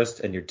Everest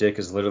and your dick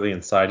is literally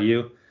inside of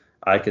you,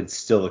 I could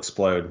still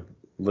explode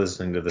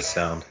listening to this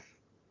sound.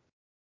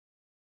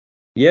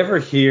 You ever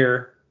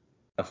hear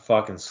a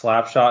fucking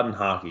slap shot in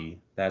hockey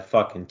that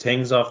fucking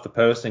tings off the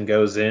post and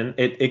goes in?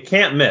 It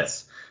can't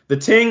miss. The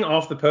ting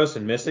off the post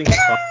and missing is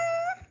fine.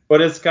 but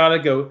it's got to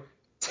go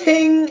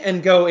ting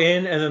and go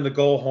in, and then the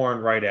goal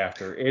horn right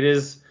after. It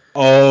is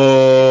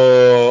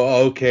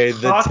Oh, okay.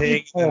 The hockey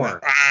ting and porn.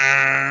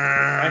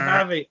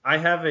 I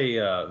have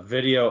a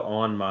video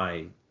on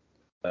my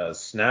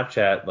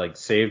Snapchat, like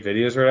saved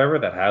videos or whatever,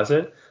 that has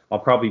it. I'll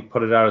probably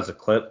put it out as a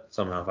clip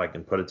somehow if I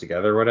can put it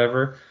together or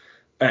whatever.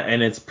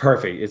 And it's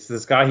perfect. It's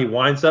this guy. He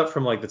winds up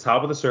from like the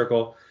top of the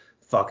circle,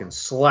 fucking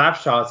slap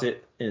shots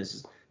it, and it's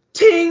just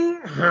ting.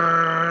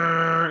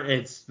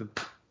 It's the,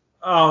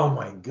 oh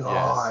my yes,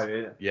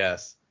 god.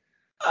 yes.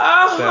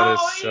 That is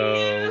Oh so.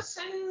 yes,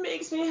 it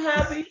makes me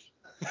happy.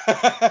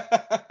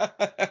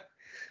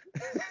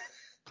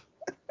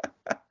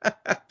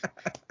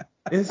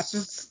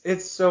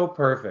 It's so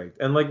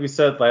perfect. And like we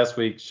said last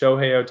week,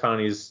 Shohei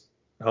Ohtani's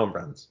home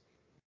runs.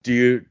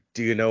 Do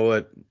you know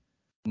what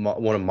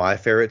one of my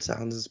favorite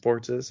sounds in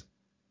sports is?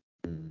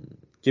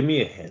 Give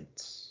me a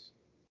hint.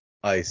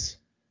 Ice.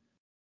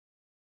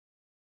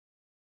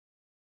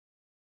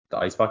 The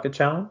ice bucket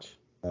challenge?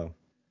 Oh.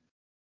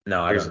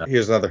 No, I don't know.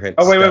 Here's another hint.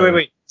 Oh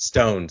wait.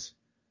 Stones.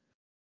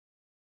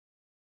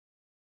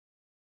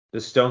 The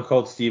Stone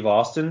Cold Steve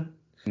Austin?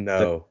 The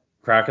No.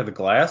 crack of the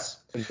glass?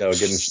 No,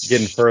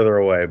 getting further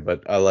away,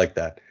 but I like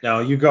that. No,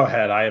 you go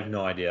ahead. I have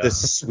no idea. The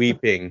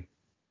sweeping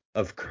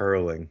of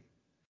curling.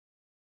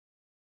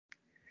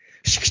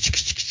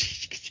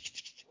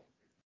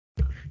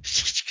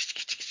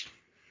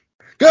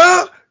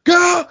 Go,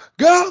 go,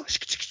 go,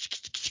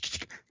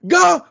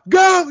 go,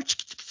 go.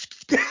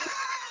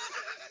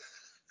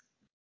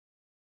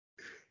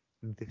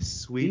 The Do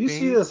sweeping you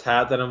see this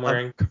hat that I'm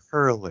wearing? of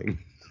curling.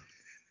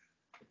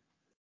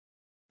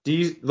 Do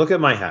you look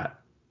at my hat?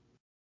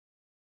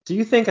 Do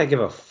you think I give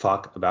a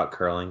fuck about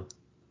curling?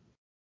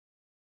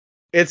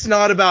 It's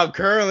not about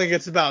curling,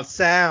 it's about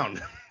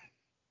sound.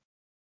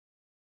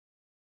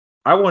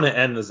 I want to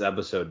end this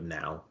episode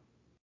now.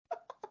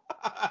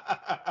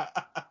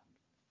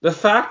 The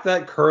fact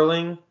that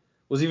curling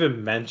was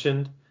even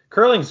mentioned,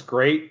 curling's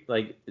great,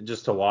 like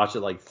just to watch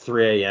at like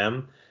 3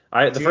 a.m.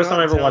 The Do first time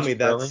I not ever tell watched me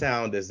that curling,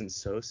 sound isn't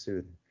so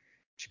soothing.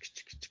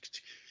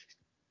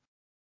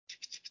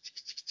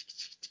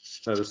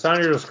 no, the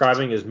sound you're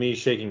describing is me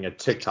shaking a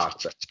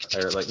TikTok,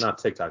 or like not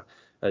TikTok,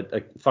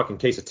 a fucking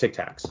case of Tic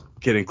Tacs.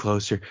 Getting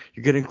closer.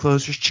 You're getting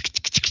closer.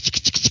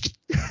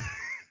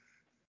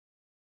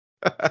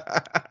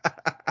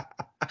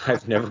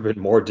 I've never been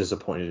more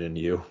disappointed in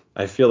you.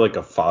 I feel like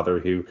a father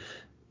who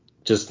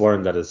just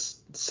learned that his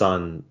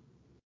son.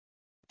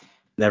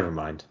 Never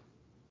mind.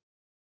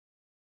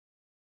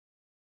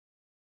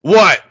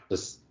 What?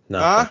 Just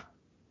nothing. Huh?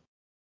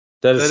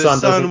 That That his his son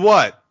son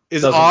what?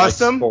 Is doesn't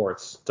awesome? like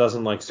sports.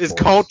 Doesn't like sports. Is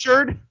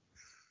cultured?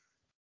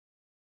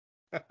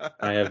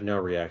 I have no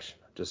reaction.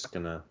 I'm just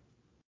gonna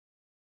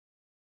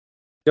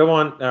go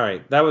on. All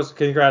right, that was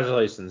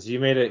congratulations. You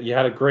made it. You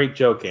had a great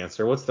joke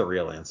answer. What's the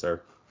real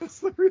answer? That's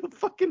the real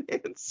fucking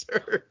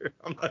answer.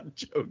 I'm not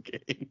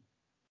joking.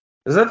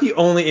 Is that the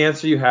only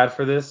answer you had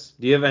for this?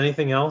 Do you have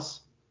anything else?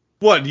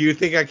 What, do you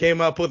think I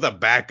came up with a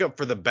backup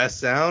for the best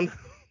sound?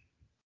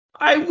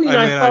 I mean, I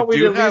I mean, I thought we'd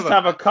do at least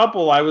have a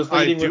couple. I was I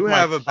leading with do my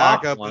have a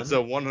top backup. It's one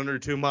a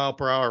 102 mile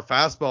per hour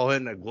fastball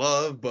hitting a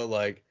glove, but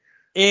like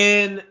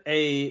in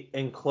an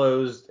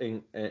enclosed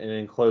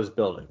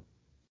building.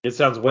 It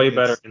sounds when way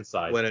better it's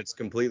inside. when it's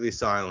completely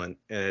silent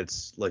and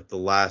it's like the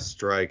last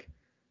strike.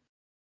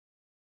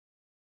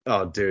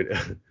 Oh,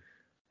 dude,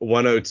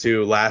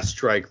 102 last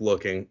strike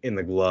looking in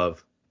the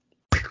glove.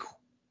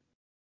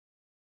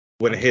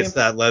 When it hits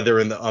that leather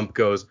and the ump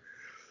goes,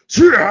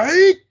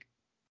 strike!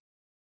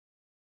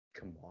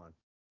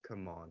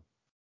 Come on.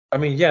 I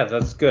mean, yeah,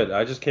 that's good.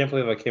 I just can't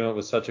believe I came up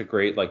with such a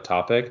great like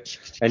topic,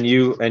 and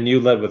you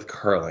led with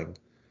curling.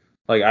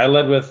 Like I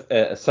led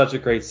with such a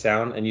great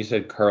sound, and you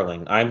said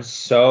curling. I'm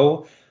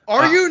so.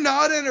 Are you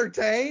not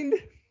entertained?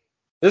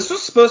 This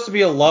was supposed to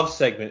be a love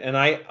segment, and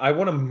I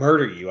want to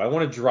murder you. I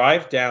want to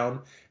drive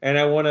down, and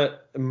I want to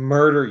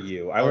murder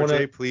you. I want RJ,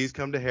 to. please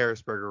come to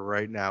Harrisburg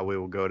right now. We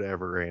will go to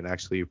Evergreen.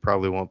 Actually, you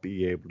probably won't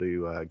be able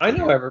to I get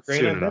know here Evergreen.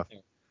 soon I've been enough. there.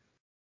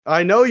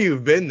 I know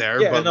you've been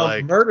there, Yeah, but and I'll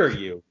like murder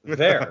you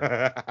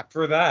there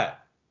for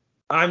that.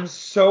 I'm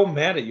so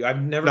mad at you. I've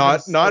never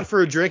been not so.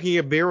 for drinking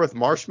a beer with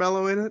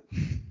marshmallow in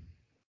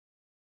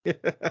it.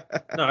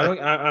 No,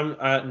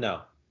 I don't.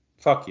 No.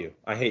 Fuck you.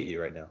 I hate you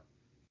right now.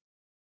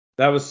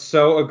 That was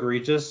so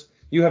egregious.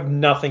 You have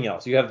nothing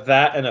else. You have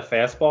that and a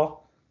fastball.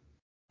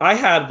 I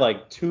had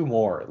like two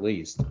more at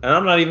least, and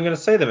I'm not even gonna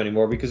say them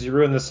anymore because you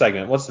ruined this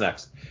segment. What's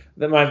next?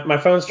 Then my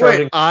phone's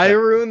charging. Wait, I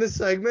ruined the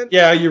segment?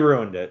 Yeah, you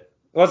ruined it.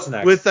 What's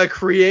next? With a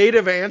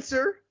creative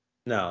answer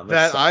No,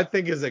 that I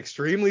think is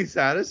extremely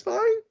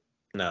satisfying?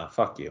 no.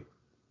 Fuck you.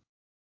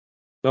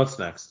 What's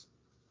next?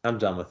 I'm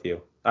done with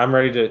you. I'm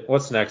ready to.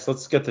 What's next?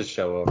 Let's get this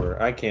show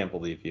over. I can't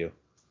believe you.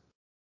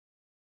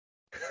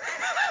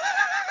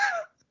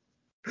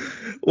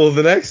 Well,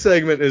 the next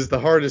segment is the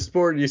hardest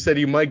sport. You said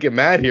you might get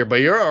mad here, but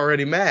you're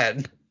already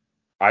mad.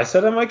 I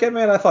said I might get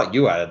mad. I thought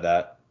you added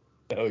that.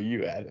 Oh,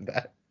 you added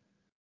that.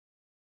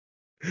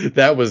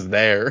 That was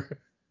there.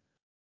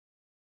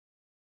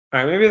 All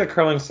right, maybe the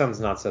curling sound's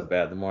not so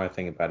bad the more I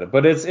think about it,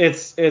 but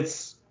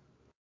it's.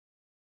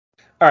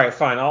 All right,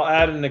 fine. I'll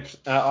add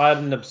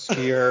an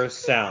obscure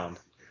sound,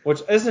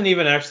 which isn't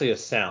even actually a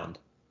sound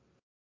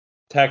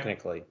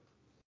technically.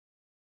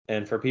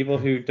 And for people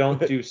who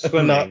don't do not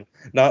swimming,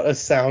 not a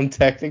sound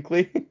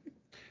technically.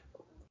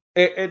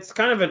 it's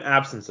kind of an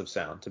absence of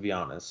sound, to be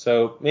honest.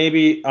 So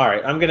maybe, all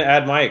right, I'm gonna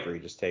add my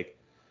egregious take.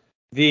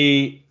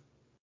 The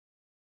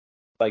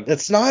like,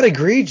 That's not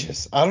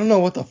egregious. I don't know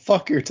what the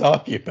fuck you're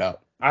talking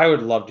about. I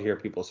would love to hear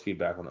people's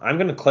feedback on it. I'm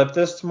gonna clip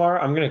this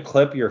tomorrow. I'm gonna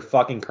clip your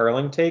fucking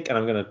curling take, and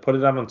I'm gonna put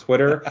it out on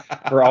Twitter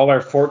for all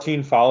our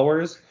 14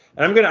 followers.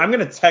 And I'm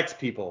gonna text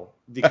people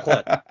the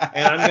clip,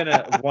 and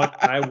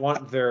I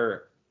want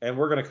their, and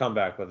we're gonna come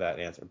back with that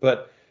answer.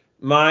 But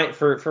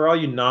for all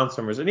you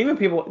non-swimmers, and even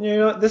people,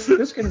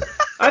 this can,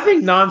 I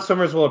think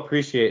non-swimmers will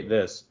appreciate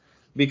this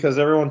because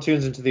everyone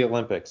tunes into the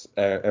Olympics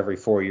every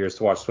 4 years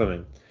to watch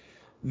swimming.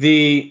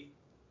 The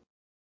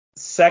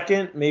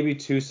second, maybe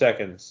 2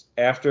 seconds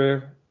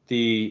after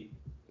the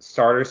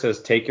starter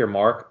says take your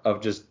mark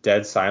of just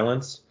dead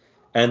silence,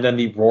 and then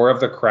the roar of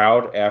the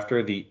crowd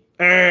after the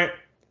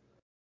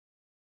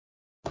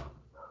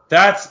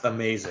that's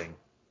amazing.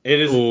 It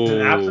is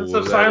an absence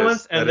of Ooh,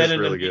 silence and that then is an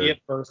really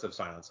immediate good. burst of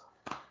silence.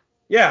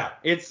 Yeah,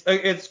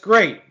 it's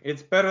great.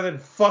 It's better than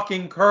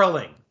fucking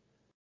curling.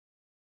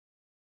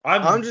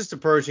 I'm I'm just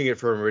approaching it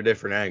from a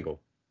different angle.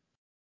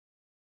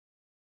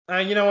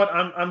 you know what?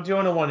 I'm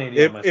doing a 180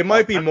 on It myself.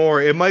 might be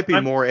more I'm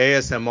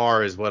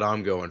ASMR is what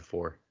I'm going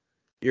for.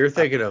 You're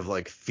thinking of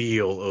like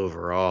feel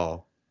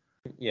overall.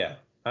 yeah.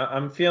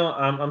 I'm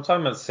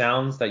talking about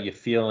sounds that you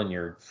feel in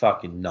your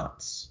fucking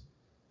nuts.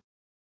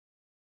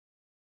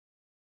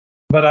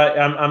 But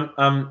Your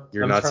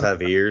I'm nuts trying to.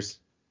 have ears.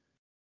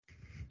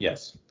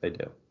 Yes, they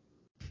do.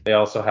 They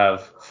also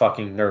have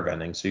fucking nerve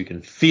endings, so you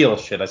can feel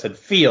shit. I said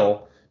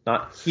feel,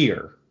 not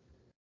hear.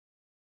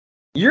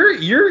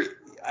 You're.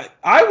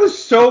 I was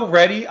so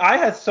ready. I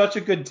had such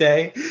a good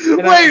day,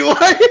 and I Wait,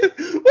 what?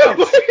 no, Why are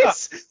no, you no,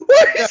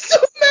 so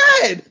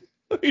mad?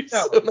 Why are you no.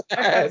 so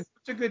I had mad?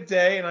 such a good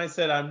day, and I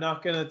said I'm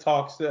not gonna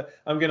talk.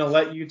 I'm gonna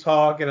let you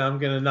talk, and I'm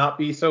gonna not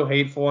be so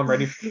hateful. I'm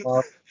ready for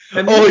love.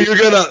 And then Oh,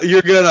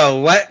 you're gonna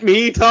let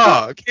me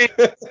talk. you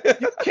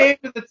came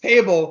to the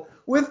table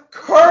with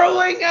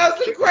curling as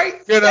the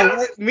great You're gonna sound of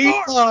let me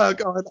sport.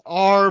 talk on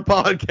our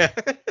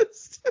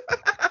podcast.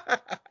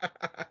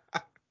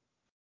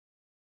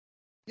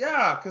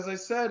 Yeah, because I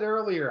said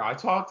earlier I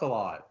talked a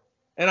lot,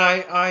 and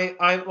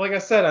I like I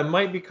said I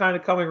might be kind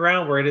of coming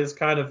around where it is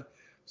kind of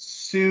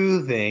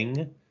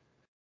soothing,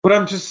 but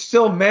I'm just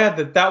still mad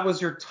that that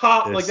was your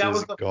top. Like This that is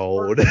was the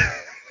gold.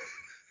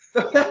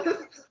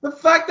 the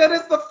fact that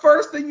it's the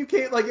first thing you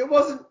came, like it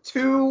wasn't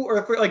two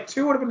or three, like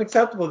two would have been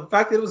acceptable. The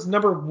fact that it was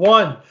number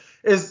one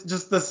is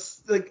just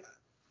this, like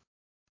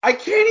I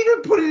can't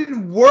even put it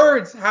in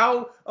words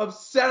how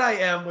upset I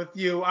am with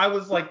you. I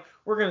was like,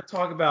 we're gonna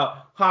talk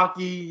about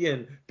hockey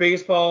and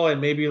baseball and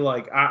maybe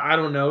like I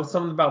don't know,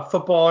 something about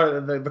football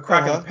or the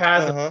crack of the Uh-huh.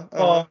 pads of Uh-huh. Uh-huh.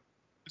 football,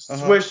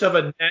 Uh-huh. swish of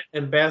a net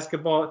and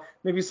basketball,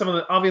 maybe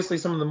obviously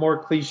some of the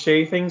more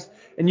cliche things.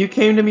 And you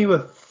came to me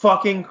with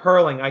fucking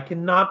curling. I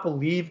cannot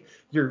believe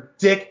your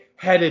dick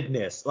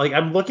headedness. Like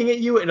I'm looking at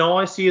you and all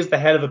I see is the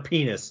head of a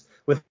penis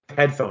with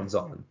headphones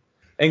on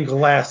and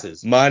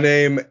glasses. My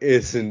name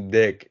isn't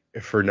Dick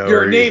for no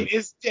Your name reason.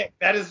 is Dick.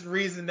 That is the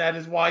reason. That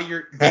is why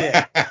you're Dick.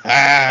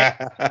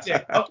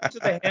 Dick. Welcome to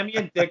the Hammy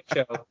and Dick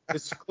show,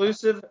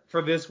 exclusive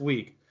for this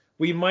week.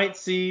 We might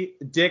see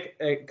Dick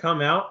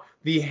come out.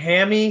 The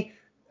Hammy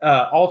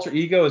alter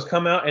ego has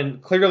come out, and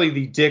clearly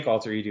the Dick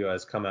alter ego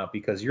has come out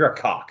because you're a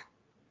cock.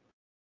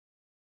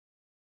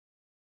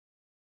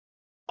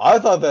 I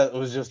thought that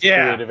was just a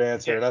Yeah. creative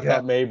answer, Yeah. and I Yeah.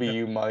 thought maybe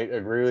you might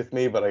agree with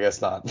me, but I guess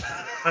not.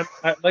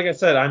 Like I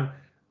said, I'm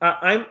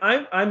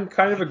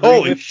kind of agreeing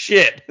Holy with.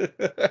 shit!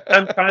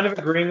 I'm kind of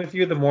agreeing with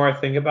you the more I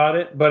think about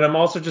it, but I'm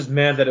also just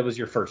mad that it was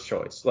your first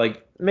choice.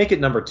 Like, make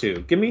it number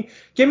two. Give me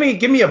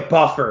a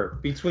buffer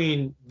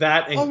between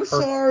that and I'm Kirk.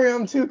 sorry,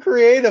 I'm too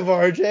creative,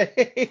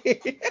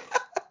 RJ.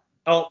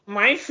 Oh,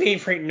 my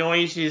favorite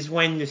noise is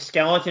when the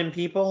skeleton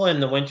people in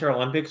the Winter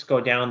Olympics go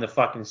down the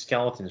fucking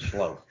skeleton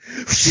slope.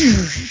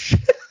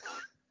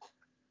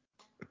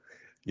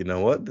 You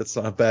know what? That's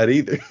not bad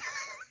either.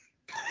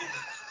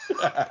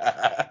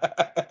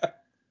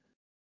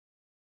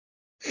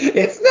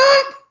 It's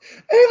not.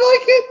 I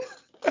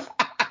like it.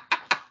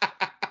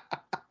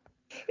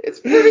 It's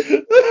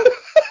pretty.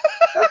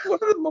 That's one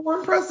of the more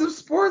impressive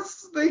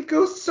sports. They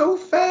go so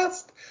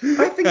fast.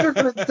 I think they're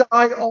gonna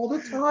die all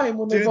the time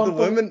when they Dude, bump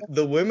the.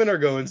 the women are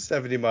going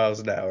 70 miles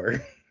an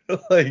hour.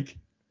 Like,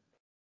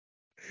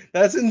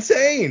 that's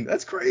insane.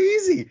 That's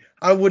crazy.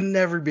 I would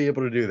never be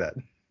able to do that.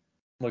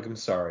 Look, I'm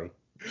sorry.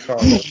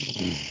 Sorry.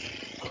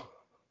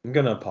 I'm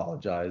gonna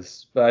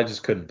apologize, but I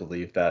just couldn't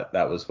believe that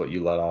that was what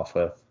you let off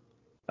with.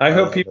 I I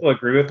hope love it. people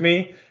agree with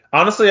me.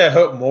 Honestly, I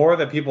hope more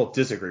that people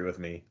disagree with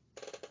me.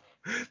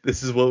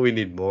 This is what we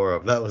need more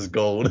of. That was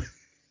gold.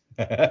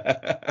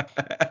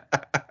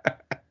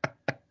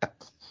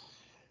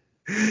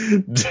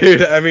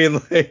 Dude, I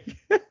mean, like,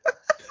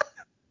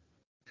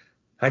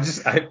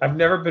 I've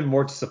never been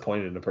more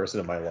disappointed in a person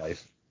in my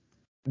life.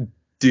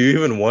 Do you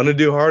even want to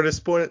do hardest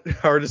sport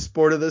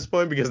at this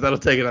point? Because that'll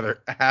take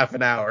another half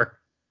an hour.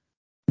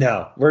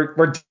 No,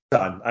 we're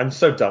done. I'm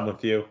so done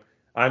with you.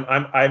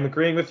 I'm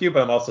agreeing with you,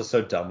 but I'm also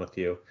so done with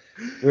you.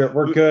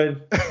 We're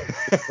good.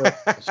 We're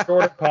a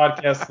shorter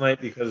podcast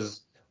tonight because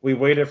we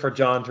waited for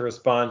John to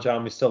respond.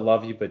 John, we still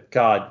love you, but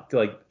God,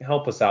 like,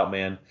 help us out,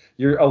 man.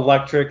 You're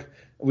electric.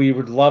 We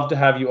would love to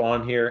have you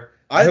on here.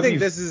 I think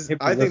this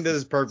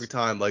is perfect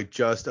time, like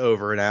just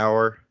over an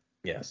hour.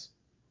 Yes.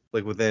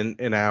 Like within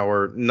an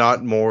hour,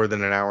 not more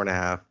than an hour and a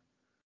half.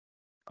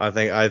 I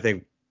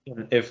think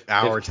If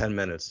 10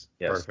 minutes.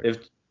 Yes.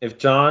 Perfect. If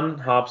John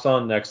hops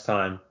on next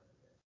time,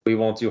 we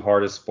won't do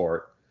hardest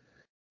sport.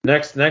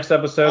 Next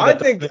episode.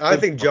 I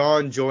think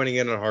John joining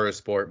in on hardest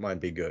sport might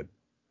be good.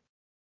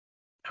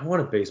 I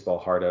want a baseball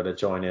hardo to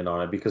join in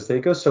on it because they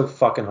go so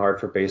fucking hard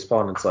for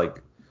baseball, and it's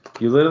like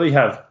you literally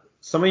have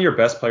some of your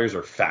best players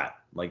are fat,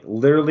 like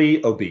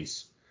literally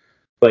obese.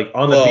 Like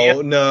on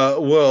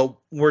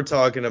we're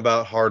talking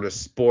about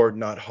hardest sport,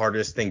 not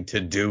hardest thing to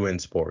do in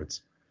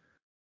sports.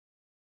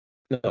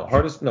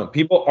 No,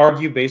 people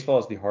argue baseball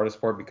is the hardest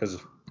sport because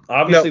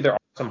obviously there are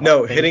some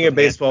hard things hitting a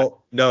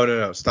baseball.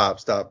 No, stop.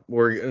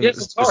 Yes,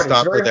 it's hard.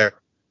 Stop right there.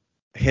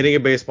 Hitting a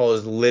baseball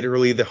is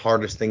literally the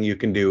hardest thing you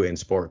can do in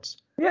sports.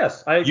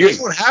 Yes, I agree. You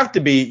don't have to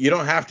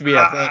be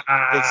athletic.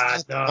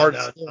 It's not the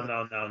hardest sport.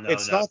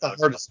 It's not the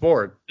hardest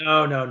sport.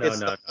 No. It's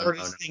the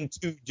hardest thing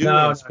to do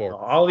in sports.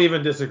 No. I'll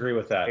even disagree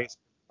with that.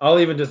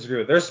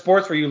 There's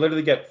sports where you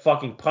literally get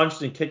fucking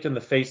punched and kicked in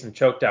the face and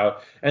choked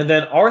out. And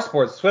then our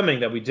sport,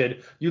 swimming, that we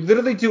did, you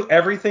literally do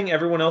everything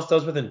everyone else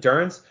does with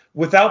endurance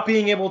without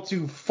being able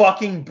to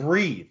fucking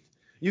breathe.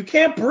 You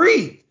can't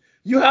breathe.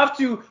 You have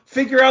to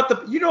figure out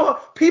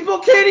people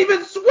can't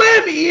even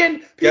swim,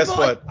 Ian. Guess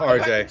what,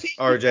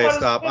 RJ,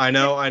 stop. I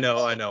know.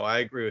 I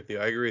agree with you.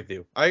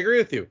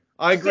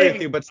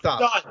 But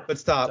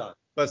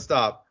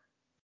stop.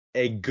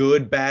 A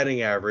good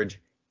batting average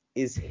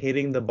is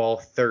hitting the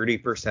ball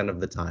 30% of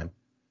the time.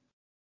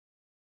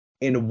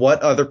 In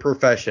what other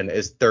profession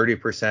is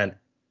 30%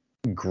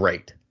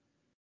 great?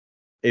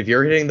 If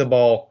you're hitting the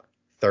ball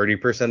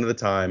 30% of the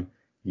time,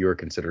 you are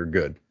considered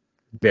good.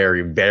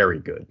 Very, very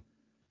good.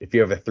 If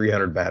you have a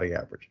 300 batting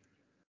average.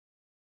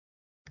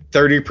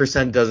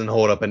 30% doesn't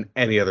hold up in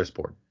any other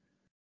sport.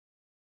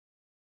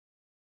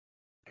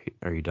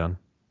 Are you done?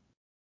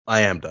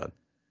 I am done.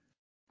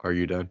 Are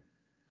you done?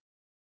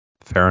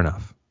 Fair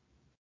enough.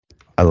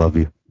 I love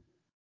you.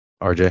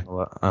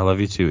 RJ? I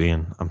love you too,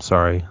 Ian. I'm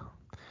sorry.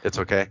 It's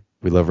okay.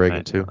 We love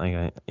Reagan too.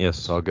 Yes,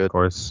 it's all good. Of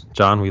course.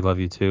 John, we love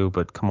you too,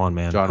 but come on,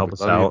 man. John, help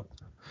us out.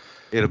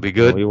 It'll be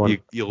good.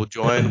 You'll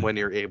join when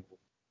you're able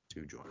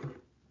to join.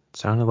 It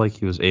sounded like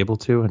he was able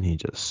to, and he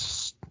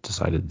just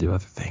decided to do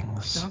other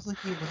things. Sounds like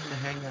he wanted to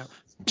hang out.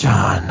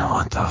 John,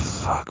 what the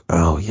fuck?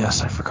 Oh,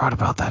 yes, I forgot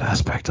about that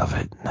aspect of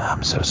it.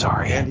 I'm so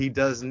sorry. And he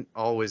doesn't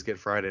always get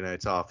Friday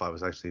nights off. I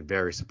was actually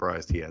very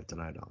surprised he had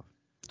tonight off.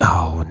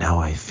 Oh, now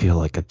I feel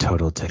like a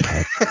total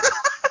dickhead.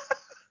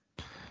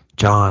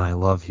 John, I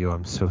love you.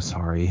 I'm so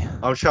sorry.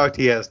 I'm shocked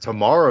he has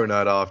tomorrow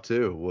night off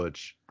too,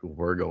 which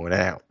we're going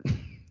out.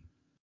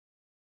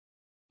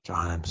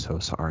 John, I'm so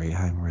sorry.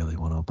 I really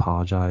want to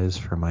apologize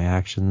for my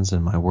actions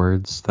and my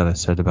words that I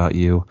said about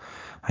you.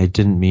 I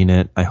didn't mean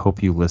it. I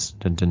hope you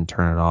listened and didn't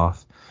turn it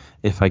off.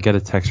 If I get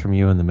a text from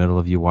you in the middle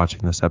of you watching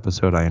this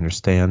episode, I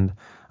understand.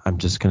 I'm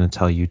just going to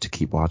tell you to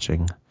keep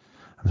watching.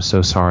 I'm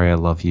so sorry. I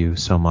love you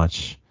so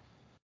much.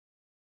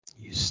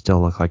 You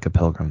still look like a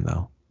pilgrim,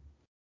 though.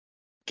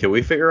 Can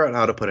we figure out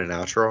how to put an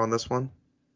outro on this one?